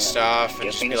that type of stuff and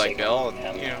just be like Bill,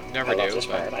 and never do,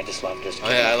 but I just love this.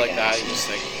 I like that. You just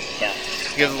think, Yeah.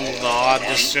 give a little nod,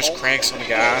 just cranks on the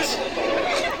gas.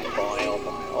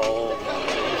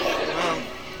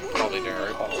 Probably to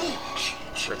hurt.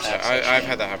 Rips out. I've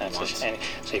had that happen once. So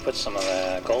you put some of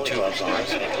the goalie gloves on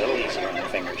to make it a little easier on your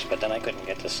fingers, but then I couldn't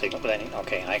get the signal. But then,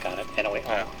 okay, I got it. Anyway,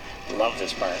 love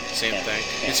this part. Same Yeah. thing.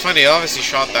 Yeah. It's funny. They obviously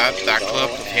shot that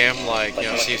clip of him, like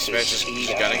Steve Smith just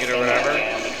gunning it or whatever.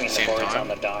 Between Same the boards on time.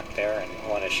 the dock there, and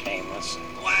what a shame.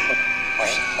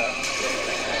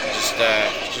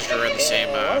 Just around the same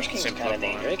Same clip kind of line.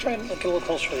 danger. They try to look a little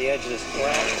closer to the edge of this.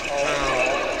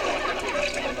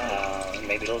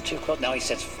 Maybe a little too close. Now he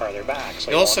sits farther back.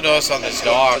 So You also notice on this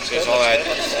dock, there's all that, the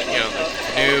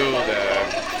canoe,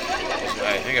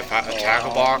 I think a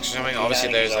tackle box or something.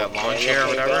 Obviously, there's that lawn chair or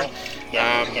whatever.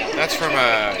 That's from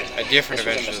a different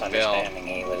Adventure with Bill.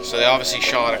 So they obviously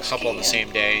shot a couple on the same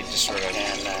day and just sort of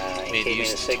made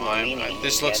use of the time.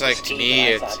 This looks like to me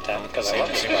it's same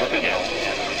clip again.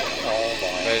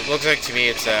 But it looks like to me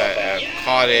it's a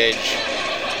cottage.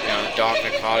 Dock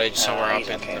in a cottage somewhere up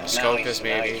in Muskokas,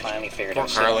 maybe. Port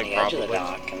Carling, probably.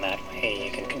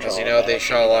 Because they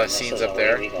shot a lot of scenes up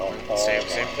there. Same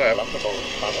clip.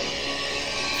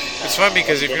 It's fun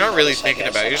because if you're not really thinking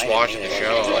about it, you're just watching the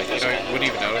show. Like you wouldn't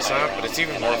even notice that, but it's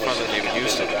even more fun than they would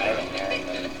use it. I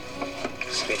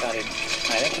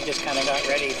think he just kind of got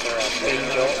ready for a big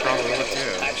jolt. Probably would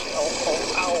too. Actually,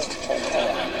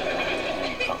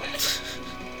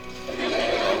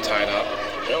 All tied up.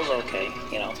 Bill's okay,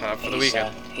 Tied up for the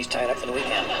weekend. He's tied up for the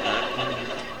weekend.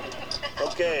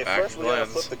 Okay, Back first we gotta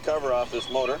blends. flip the cover off this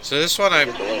motor. So this one,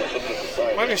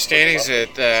 my understanding is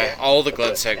that all the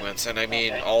Glen segments, and I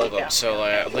mean all of them, so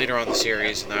later on in the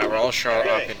series, and that were all shot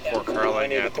up in Port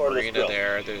Carling at the marina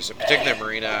there. There's a particular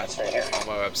marina on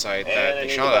my website that they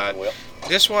shot at.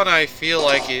 This one, I feel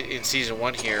like in season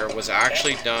 1 here was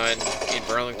actually done in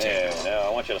Burlington. Yeah, now I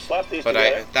want you to slap these But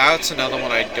together. that's another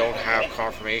one I don't have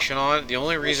confirmation on. The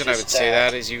only reason I would say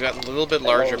that is you got a little bit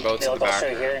larger boats in the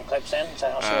background. Here and clips in. Is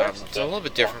that how she works? It's a little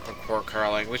bit different from Port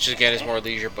Carling, which again is more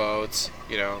leisure boats.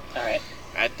 All right.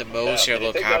 At the most, you have a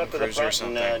little Take that cabin up to the cruiser or front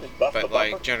and, something. just buff the But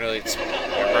like bumper. generally, it's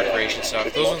recreation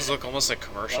stuff. Those ones look almost like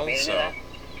commercials. So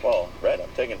Well, Red, I'm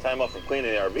taking time off from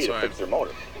cleaning the RV to So fix their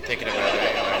motor. thinking about it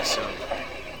anyway. So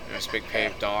there's a big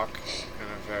paved dock,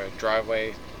 kind of a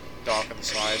driveway dock on the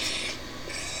sides.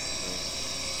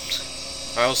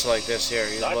 I also like this here.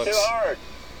 It Not too looks hard.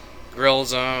 grill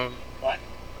Don't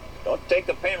take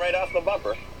the paint right off the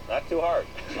bumper. Not too hard.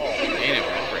 Paint it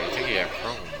bumper. You think you have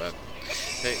chrome, but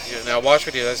now watch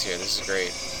what he does here. This is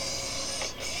great.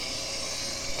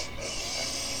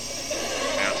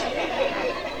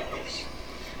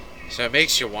 So it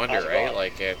makes you wonder, right?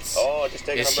 Like it's. Oh, just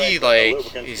take Is a break. he The like?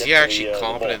 lubricant Is gets he to actually the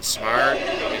competent, bolt. smart,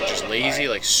 and just lazy,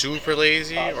 like super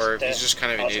lazy, or if he's just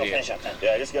kind of an idiot?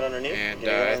 Yeah, just get underneath. And You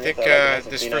get I underneath think that nice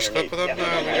and this clean first clip with him,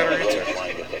 underneath. we got our answer.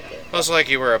 Line to take care. Also, like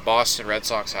you wear a Boston Red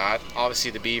Sox hat.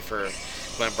 Obviously, the B for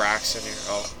Glenn Braxton here.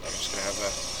 Oh, I'm just gonna have a.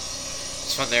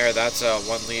 It's fun there. That's a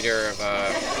 1 liter of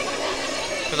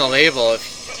from the label.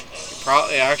 If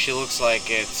it actually looks like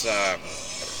it's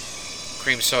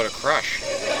cream soda crush.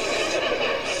 Those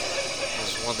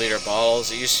 1 liter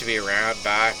bottles. It used to be around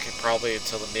back probably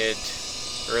until the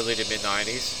early to mid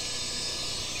 90s.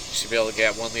 Used to be able to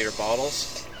get 1 liter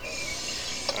bottles.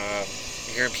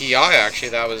 Here in PEI, actually,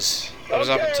 that was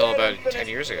up until about 10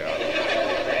 years ago.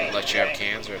 Let you have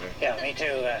cans or Yeah, me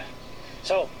too.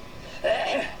 So,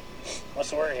 what's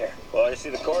the word here? Well, you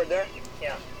see the cord there?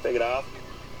 Yeah. Take it off.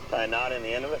 Tie a knot in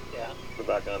the end of it. Yeah. Put it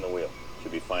back on the wheel.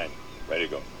 Should be fine. ready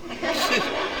to go.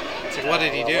 So what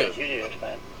did he do? What did you do,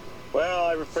 Ben? Well,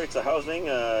 I replaced the housing,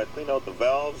 cleaned out the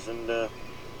valves, and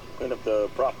cleaned up the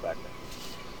prop back there.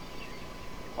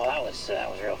 Well, that was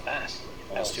real fast.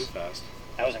 Almost too fast.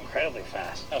 That was incredibly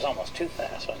fast. That was almost too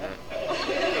fast, wasn't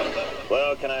it?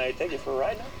 Well, can I take you for a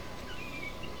ride now?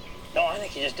 No, I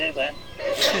think you just did, Glenn.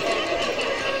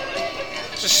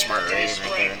 Just smart raising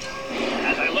right there.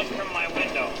 As I look from my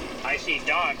window, I see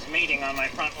dogs mating on my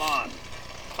front lawn,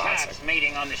 cats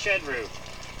mating on the shed roof,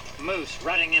 moose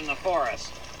running in the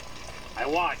forest. I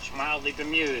watch, mildly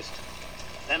bemused.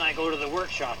 Then I go to the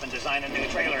workshop and design a new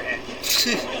trailer hitch.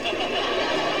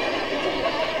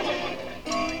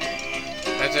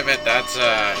 I have to admit,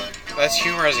 that's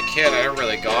humor as a kid I never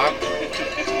really got. I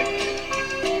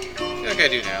feel like I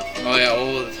do now. Oh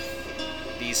yeah,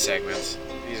 these segments.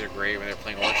 These are great when they're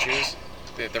playing horseshoes.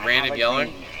 The random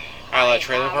yelling. I like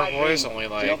Trailer Park Boys, only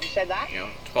like,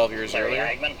 12 years earlier.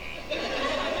 Hey,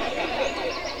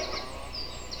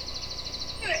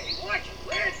 watch it,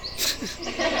 Red.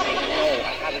 Oh,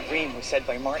 I have a dream was said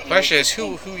by Martin. Question is,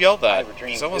 who yelled that? I have a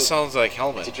dream, It almost too. sounds like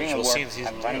Helmet. It's a dream Which we'll where see in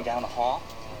season I'm 2. running down the hall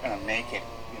and I'm naked,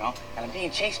 and I'm being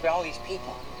chased by all these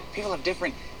people. People of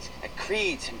different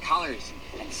creeds and colors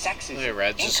and sexes, Look at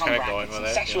Red just income kinda going brackets, with and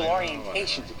it, sexual whatever.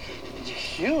 orientations. It's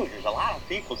huge. There's a lot of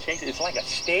people chasing. It's like a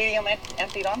stadium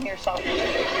emptied on me or something.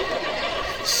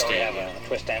 So we have a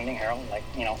twist ending, Harold, like,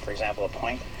 for example, a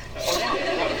point.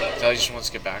 Tell just wants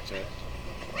to get back to it.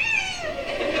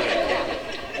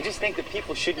 I just think that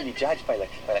people shouldn't be judged by the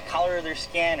color of their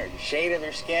skin or the shade of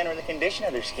their skin or the condition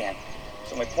of their skin.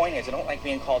 So my point is, I don't like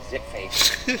being called zit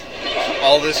face.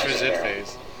 All this for Zit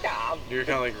Phase. Yeah, You're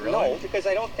kind of like, really? no, because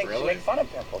I don't think Really? to make fun of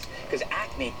pimples. Because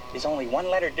acne is only one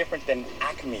letter different than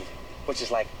acme, which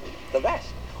is like the best.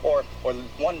 Or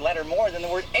one letter more than the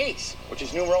word ace, which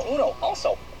is numero uno,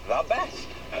 also the best.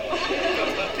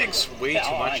 That thinks way too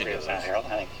I much agree into with that, this. Harold.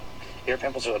 I think your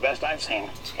pimples are the best I've seen.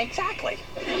 Exactly.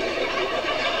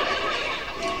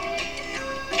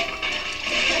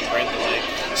 Right in the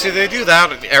leg. See, they do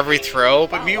that at every throw,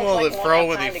 but meanwhile, the throw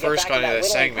when they first got into the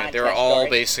segment, they were all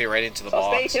basically right into the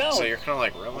box. So you're kind of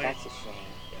like, really? That's a shame.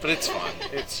 But it's fun.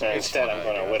 It's Instead, fun. I'm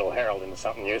going to whittle Harold into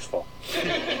something useful. Look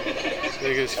at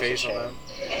his face on that.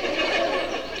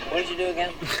 What did you do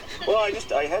again? Well, I just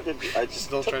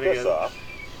Still took trying to this get it. off.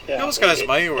 He almost got his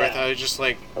money worth out of just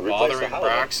like I replaced the bothering housing.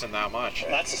 Braxton that much.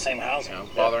 That's the same housing.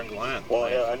 Bothering Glenn. Well,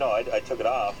 yeah, I know. I took it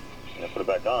off and I put it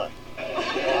back on.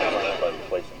 I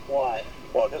replaced it. Why?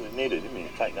 Well, because it needed,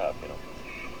 to tighten up,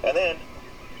 And then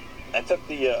I took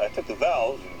the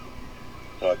valves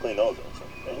and I cleaned those.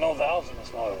 There's no valves in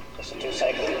this motor. It's a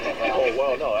two-cycle valve. Oh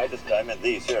well, no, I meant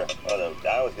these here. I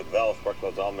always get valve spark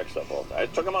plugs all mixed up all the time. I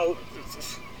took them out,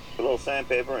 with a little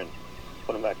sandpaper, and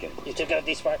put them back in. You took out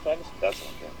these spark plugs? That's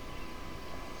one. Yeah.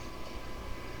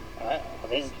 All right.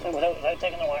 Well, these, without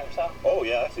taking the wires off? Oh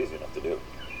yeah, that's easy enough to do.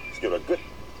 Just give it a good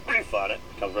brief on it,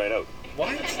 comes right out.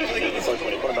 What? Of course,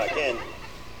 when you put them back in,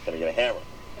 then you get a hammer.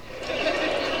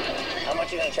 How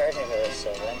much are you going to charge me for this,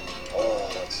 Glenn?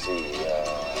 Oh, let's see.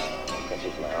 I think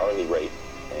it's my hourly rate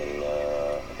and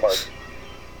part.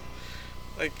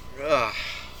 Like, ugh.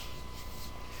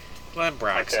 Glenn I'd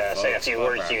Braxton. like to say a folks, few Glenn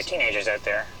words to you Braxton. teenagers out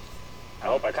there. I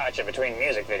hope I caught you between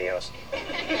music videos.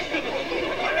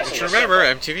 My message But is remember,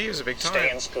 simple. MTV was a big time. Stay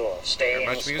in school. Stay Very in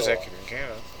much school. music in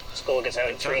Canada. School gets out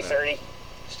at Tell them 3:30.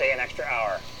 Stay an extra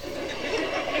hour.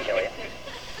 Kill you.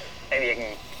 Maybe you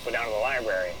can go down to the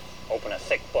library, open a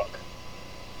thick book.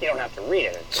 You don't have to read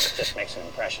it. It just makes an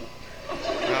impression. Well,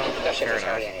 Especially if fair there's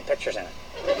hardly enough. any pictures in it.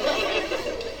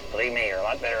 Believe me, you're a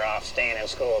lot better off staying in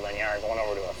school than you are going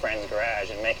over to a friend's garage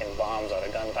and making bombs out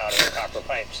of gunpowder and copper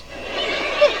pipes.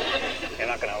 You're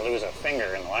not going to lose a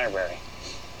finger in the library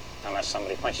unless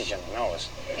somebody punches you in the nose.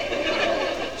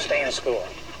 Stay in school.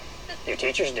 Your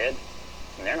teachers did,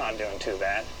 and they're not doing too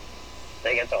bad.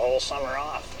 They get the whole summer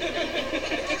off.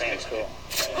 Stay in school.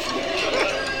 So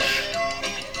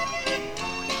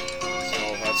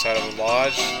outside of a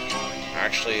lodge,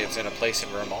 actually, it's in a place in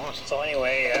Vermont. So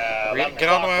anyway, Get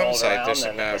on my website. There's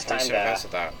some it's time recent to events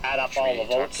of that. add up which all we the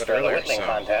votes talked for about the earlier, Whittling so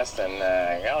Contest,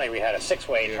 and golly, we had a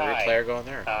six-way you have a tie player going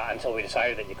there. until we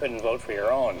decided that you couldn't vote for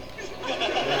your own. Yeah,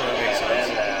 that makes sense.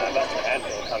 Then Buster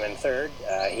Hadfield come in third.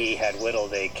 He had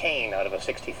whittled a cane out of a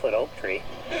 60-foot oak tree.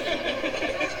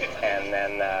 And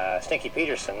then Stinky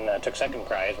Peterson took second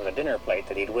prize with a dinner plate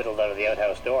that he'd whittled out of the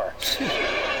outhouse door.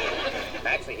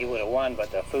 Actually, he would have won, but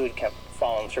the food kept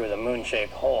falling through the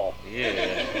moon-shaped hole.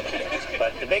 Yeah.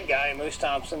 But the big guy, Moose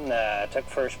Thompson, took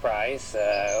first prize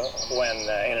when,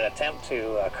 in an attempt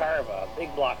to carve a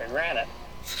big block of granite,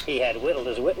 he had whittled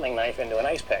his whittling knife into an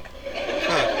ice pick.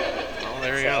 Huh. Well,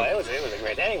 there we so go. it was a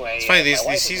great. Anyway, It's funny, my these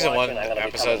wife is season watching. 1 I'm gonna be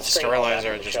coming episodes, straight home storylines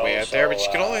after are the just show, way out there, but you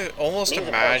so, can only almost leave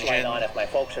the punchline imagine. on if my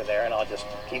folks are there, and I'll just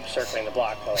keep circling the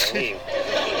block while I leave.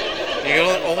 You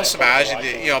can almost imagine,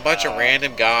 a bunch of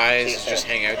random guys just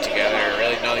hang out together,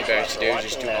 really nothing better to do,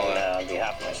 just doing all that. On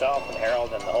behalf of myself and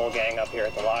Harold and the whole gang up here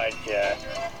at the lodge,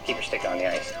 keep your stick on the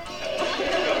ice.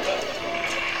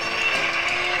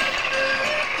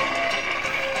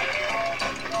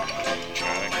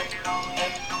 Chatting.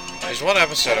 There's one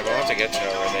episode I want to get to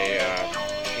where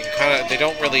they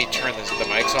don't really turn the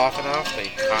mics off enough. They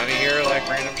kind of hear like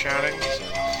random chatting. So.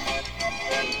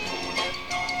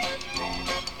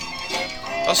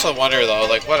 I also wonder though,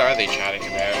 like, what are they chatting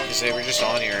about? Because they were just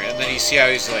on here, and then you see how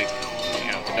he's like,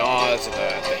 the nods and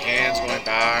the hands going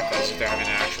back, as if they're having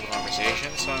an actual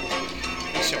conversation. So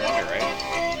it makes you wonder, right?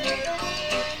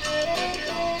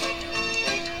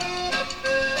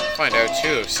 Find out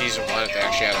too if season 1 if they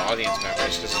actually had audience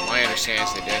members, because my understanding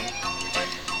is they didn't.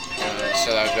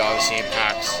 So that would obviously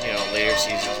impact later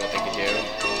seasons what they could do.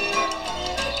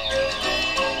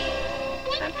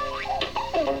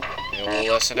 The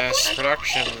old SNS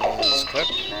Productions clip.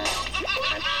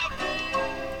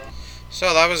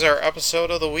 So that was our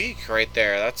episode of the week right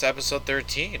there. That's episode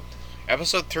 13.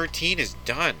 Episode 13 is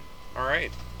done.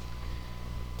 Alright.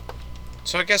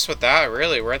 So I guess with that,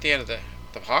 really, we're at the end of the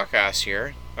podcast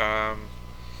here. Wow,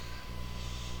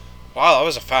 that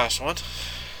was a fast one.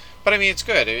 But I mean, it's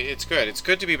good. It's good. It's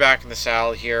good to be back in the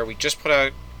saddle here. We just put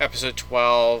out episode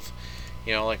 12,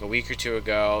 like a week or two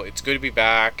ago. It's good to be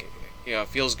back. It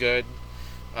feels good.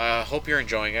 Hope you're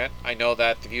enjoying it. I know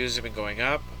that the views have been going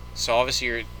up. So obviously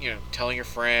you're, telling your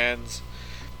friends.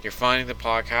 You're finding the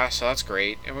podcast. So that's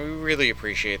great. And we really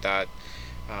appreciate that.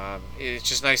 It's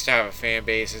just nice to have a fan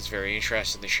base that's very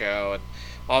interested in the show. And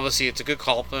obviously it's a good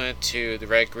compliment to the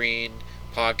Red Green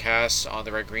podcast on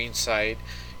the Red Green site.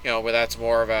 Where that's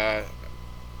more of a,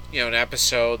 an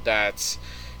episode that's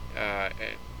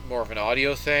more of an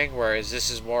audio thing, whereas this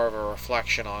is more of a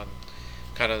reflection on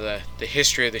kind of the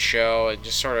history of the show and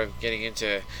just sort of getting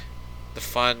into the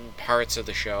fun parts of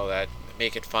the show that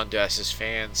make it fun to us as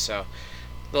fans. So a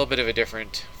little bit of a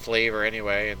different flavor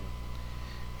anyway, and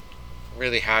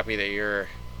really happy that you're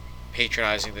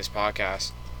patronizing this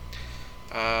podcast.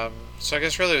 So I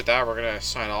guess really with that, we're going to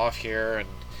sign off here, and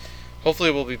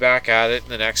hopefully we'll be back at it in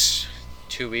the next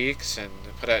 2 weeks and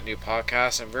put out new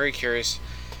podcasts. I'm very curious.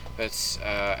 That's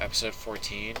episode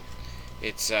 14.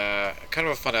 It's kind of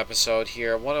a fun episode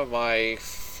here. One of my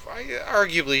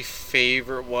arguably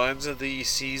favorite ones of the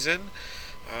season.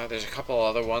 There's a couple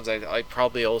other ones I'd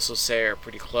probably also say are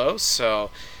pretty close.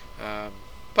 So,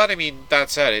 but I mean,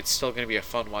 that said, it's still going to be a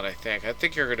fun one, I think. I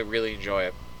think you're going to really enjoy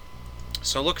it.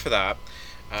 So look for that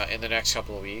in the next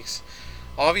couple of weeks.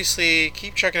 Obviously,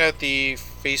 keep checking out the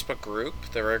Facebook group,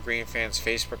 the Red Green Fans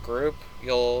Facebook group.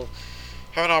 You'll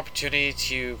have an opportunity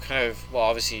to kind of,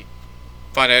 obviously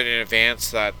find out in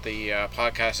advance that the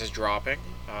podcast is dropping.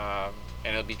 And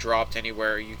it'll be dropped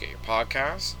anywhere you get your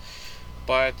podcasts.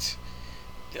 But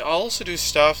I'll also do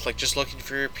stuff like just looking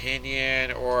for your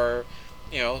opinion, or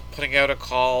putting out a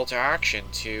call to action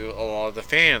to a lot of the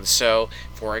fans. So,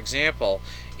 for example,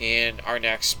 in our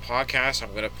next podcast,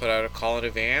 I'm going to put out a call in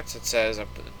advance that says, I'm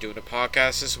doing a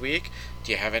podcast this week.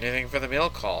 Do you have anything for the mail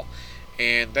call?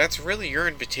 And that's really your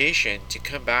invitation to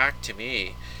come back to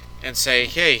me and say,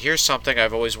 hey, here's something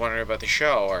I've always wondered about the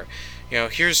show, or,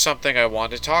 here's something I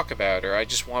want to talk about, or I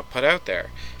just want to put out there.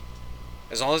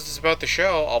 As long as it's about the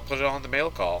show, I'll put it on the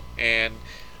mail call. And,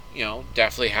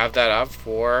 definitely have that up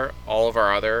for all of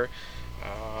our other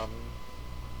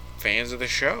fans of the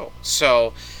show.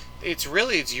 So, it's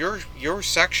your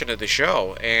section of the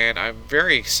show, and I'm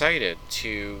very excited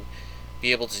to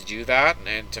be able to do that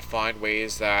and to find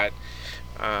ways that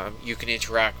you can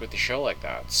interact with the show like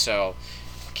that. So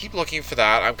keep looking for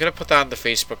that. I'm going to put that in the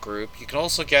Facebook group. You can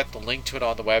also get the link to it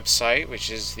on the website, which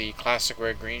is the Classic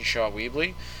Red Green Show at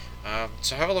Weebly.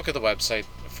 So have a look at the website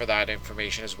for that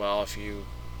information as well if you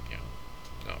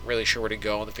not really sure where to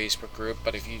go in the Facebook group.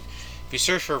 But if you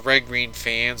search for Red Green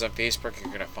Fans on Facebook, you're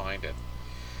going to find it.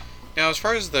 Now, as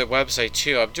far as the website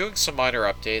too, I'm doing some minor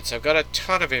updates. I've got a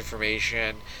ton of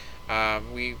information.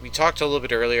 We talked a little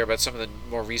bit earlier about some of the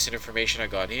more recent information I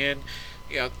got in.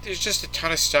 There's just a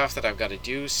ton of stuff that I've got to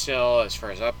do still as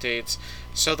far as updates.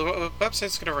 So the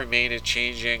website's going to remain a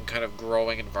changing, kind of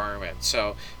growing environment.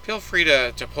 So feel free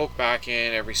to poke back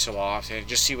in every so often and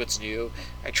just see what's new.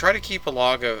 I try to keep a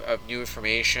log of new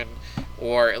information,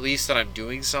 or at least that I'm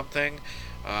doing something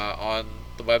on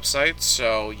the website,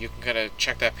 so you can kind of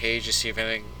check that page to see if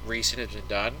anything recent has been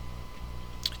done.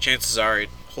 Chances are it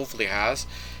hopefully has.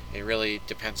 It really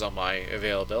depends on my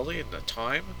availability and the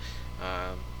time.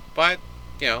 But,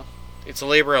 it's a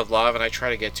labor of love, and I try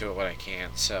to get to it when I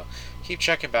can. So keep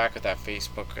checking back with that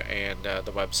Facebook and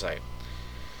the website.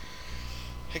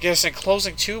 I guess in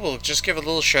closing too, we'll just give a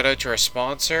little shout out to our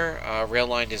sponsor,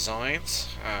 Railline Designs.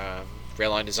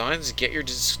 Railline Designs, get your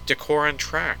decor on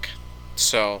track.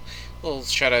 So, a little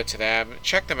shout out to them.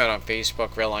 Check them out on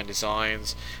Facebook, Railline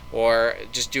Designs, or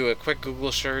just do a quick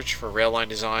Google search for Railline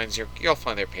Designs. You'll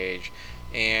find their page,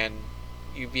 and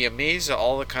you'd be amazed at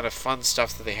all the kind of fun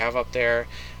stuff that they have up there.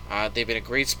 They've been a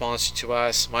great sponsor to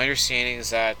us. My understanding is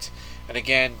that, and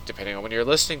again, depending on when you're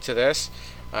listening to this,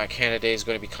 Canada Day is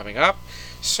going to be coming up.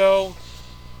 So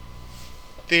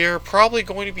they're probably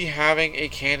going to be having a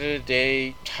Canada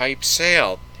Day type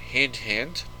sale. Hint,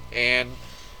 hint. And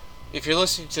if you're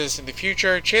listening to this in the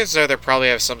future, chances are they'll probably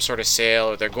have some sort of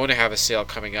sale, or they're going to have a sale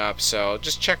coming up. So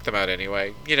just check them out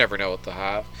anyway. You never know what they'll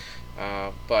have.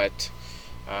 But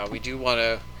we do want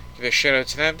to give a shout out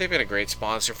to them. They've been a great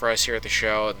sponsor for us here at the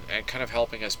show, and kind of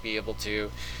helping us be able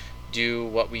to do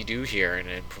what we do here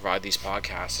and provide these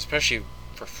podcasts, especially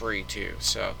for free too.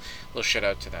 So a little shout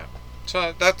out to them.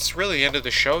 So that's really the end of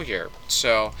the show here.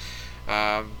 So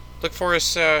look for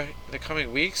us in the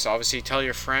coming weeks. Obviously, tell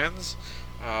your friends.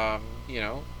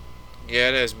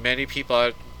 Get as many people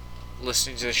out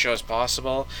listening to the show as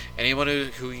possible. Anyone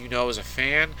who you know is a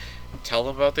fan, tell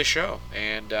them about the show,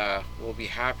 and we'll be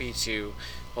happy to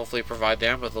hopefully provide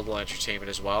them with a little entertainment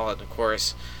as well. And of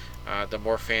course, the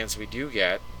more fans we do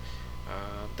get,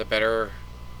 the better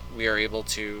we are able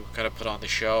to kind of put on the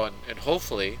show, and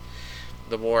hopefully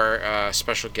the more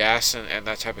special guests and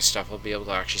that type of stuff we'll be able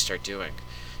to actually start doing.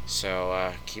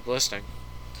 So keep listening.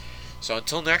 So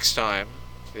until next time,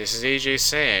 this is AJ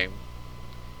saying,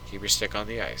 keep your stick on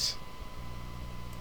the ice.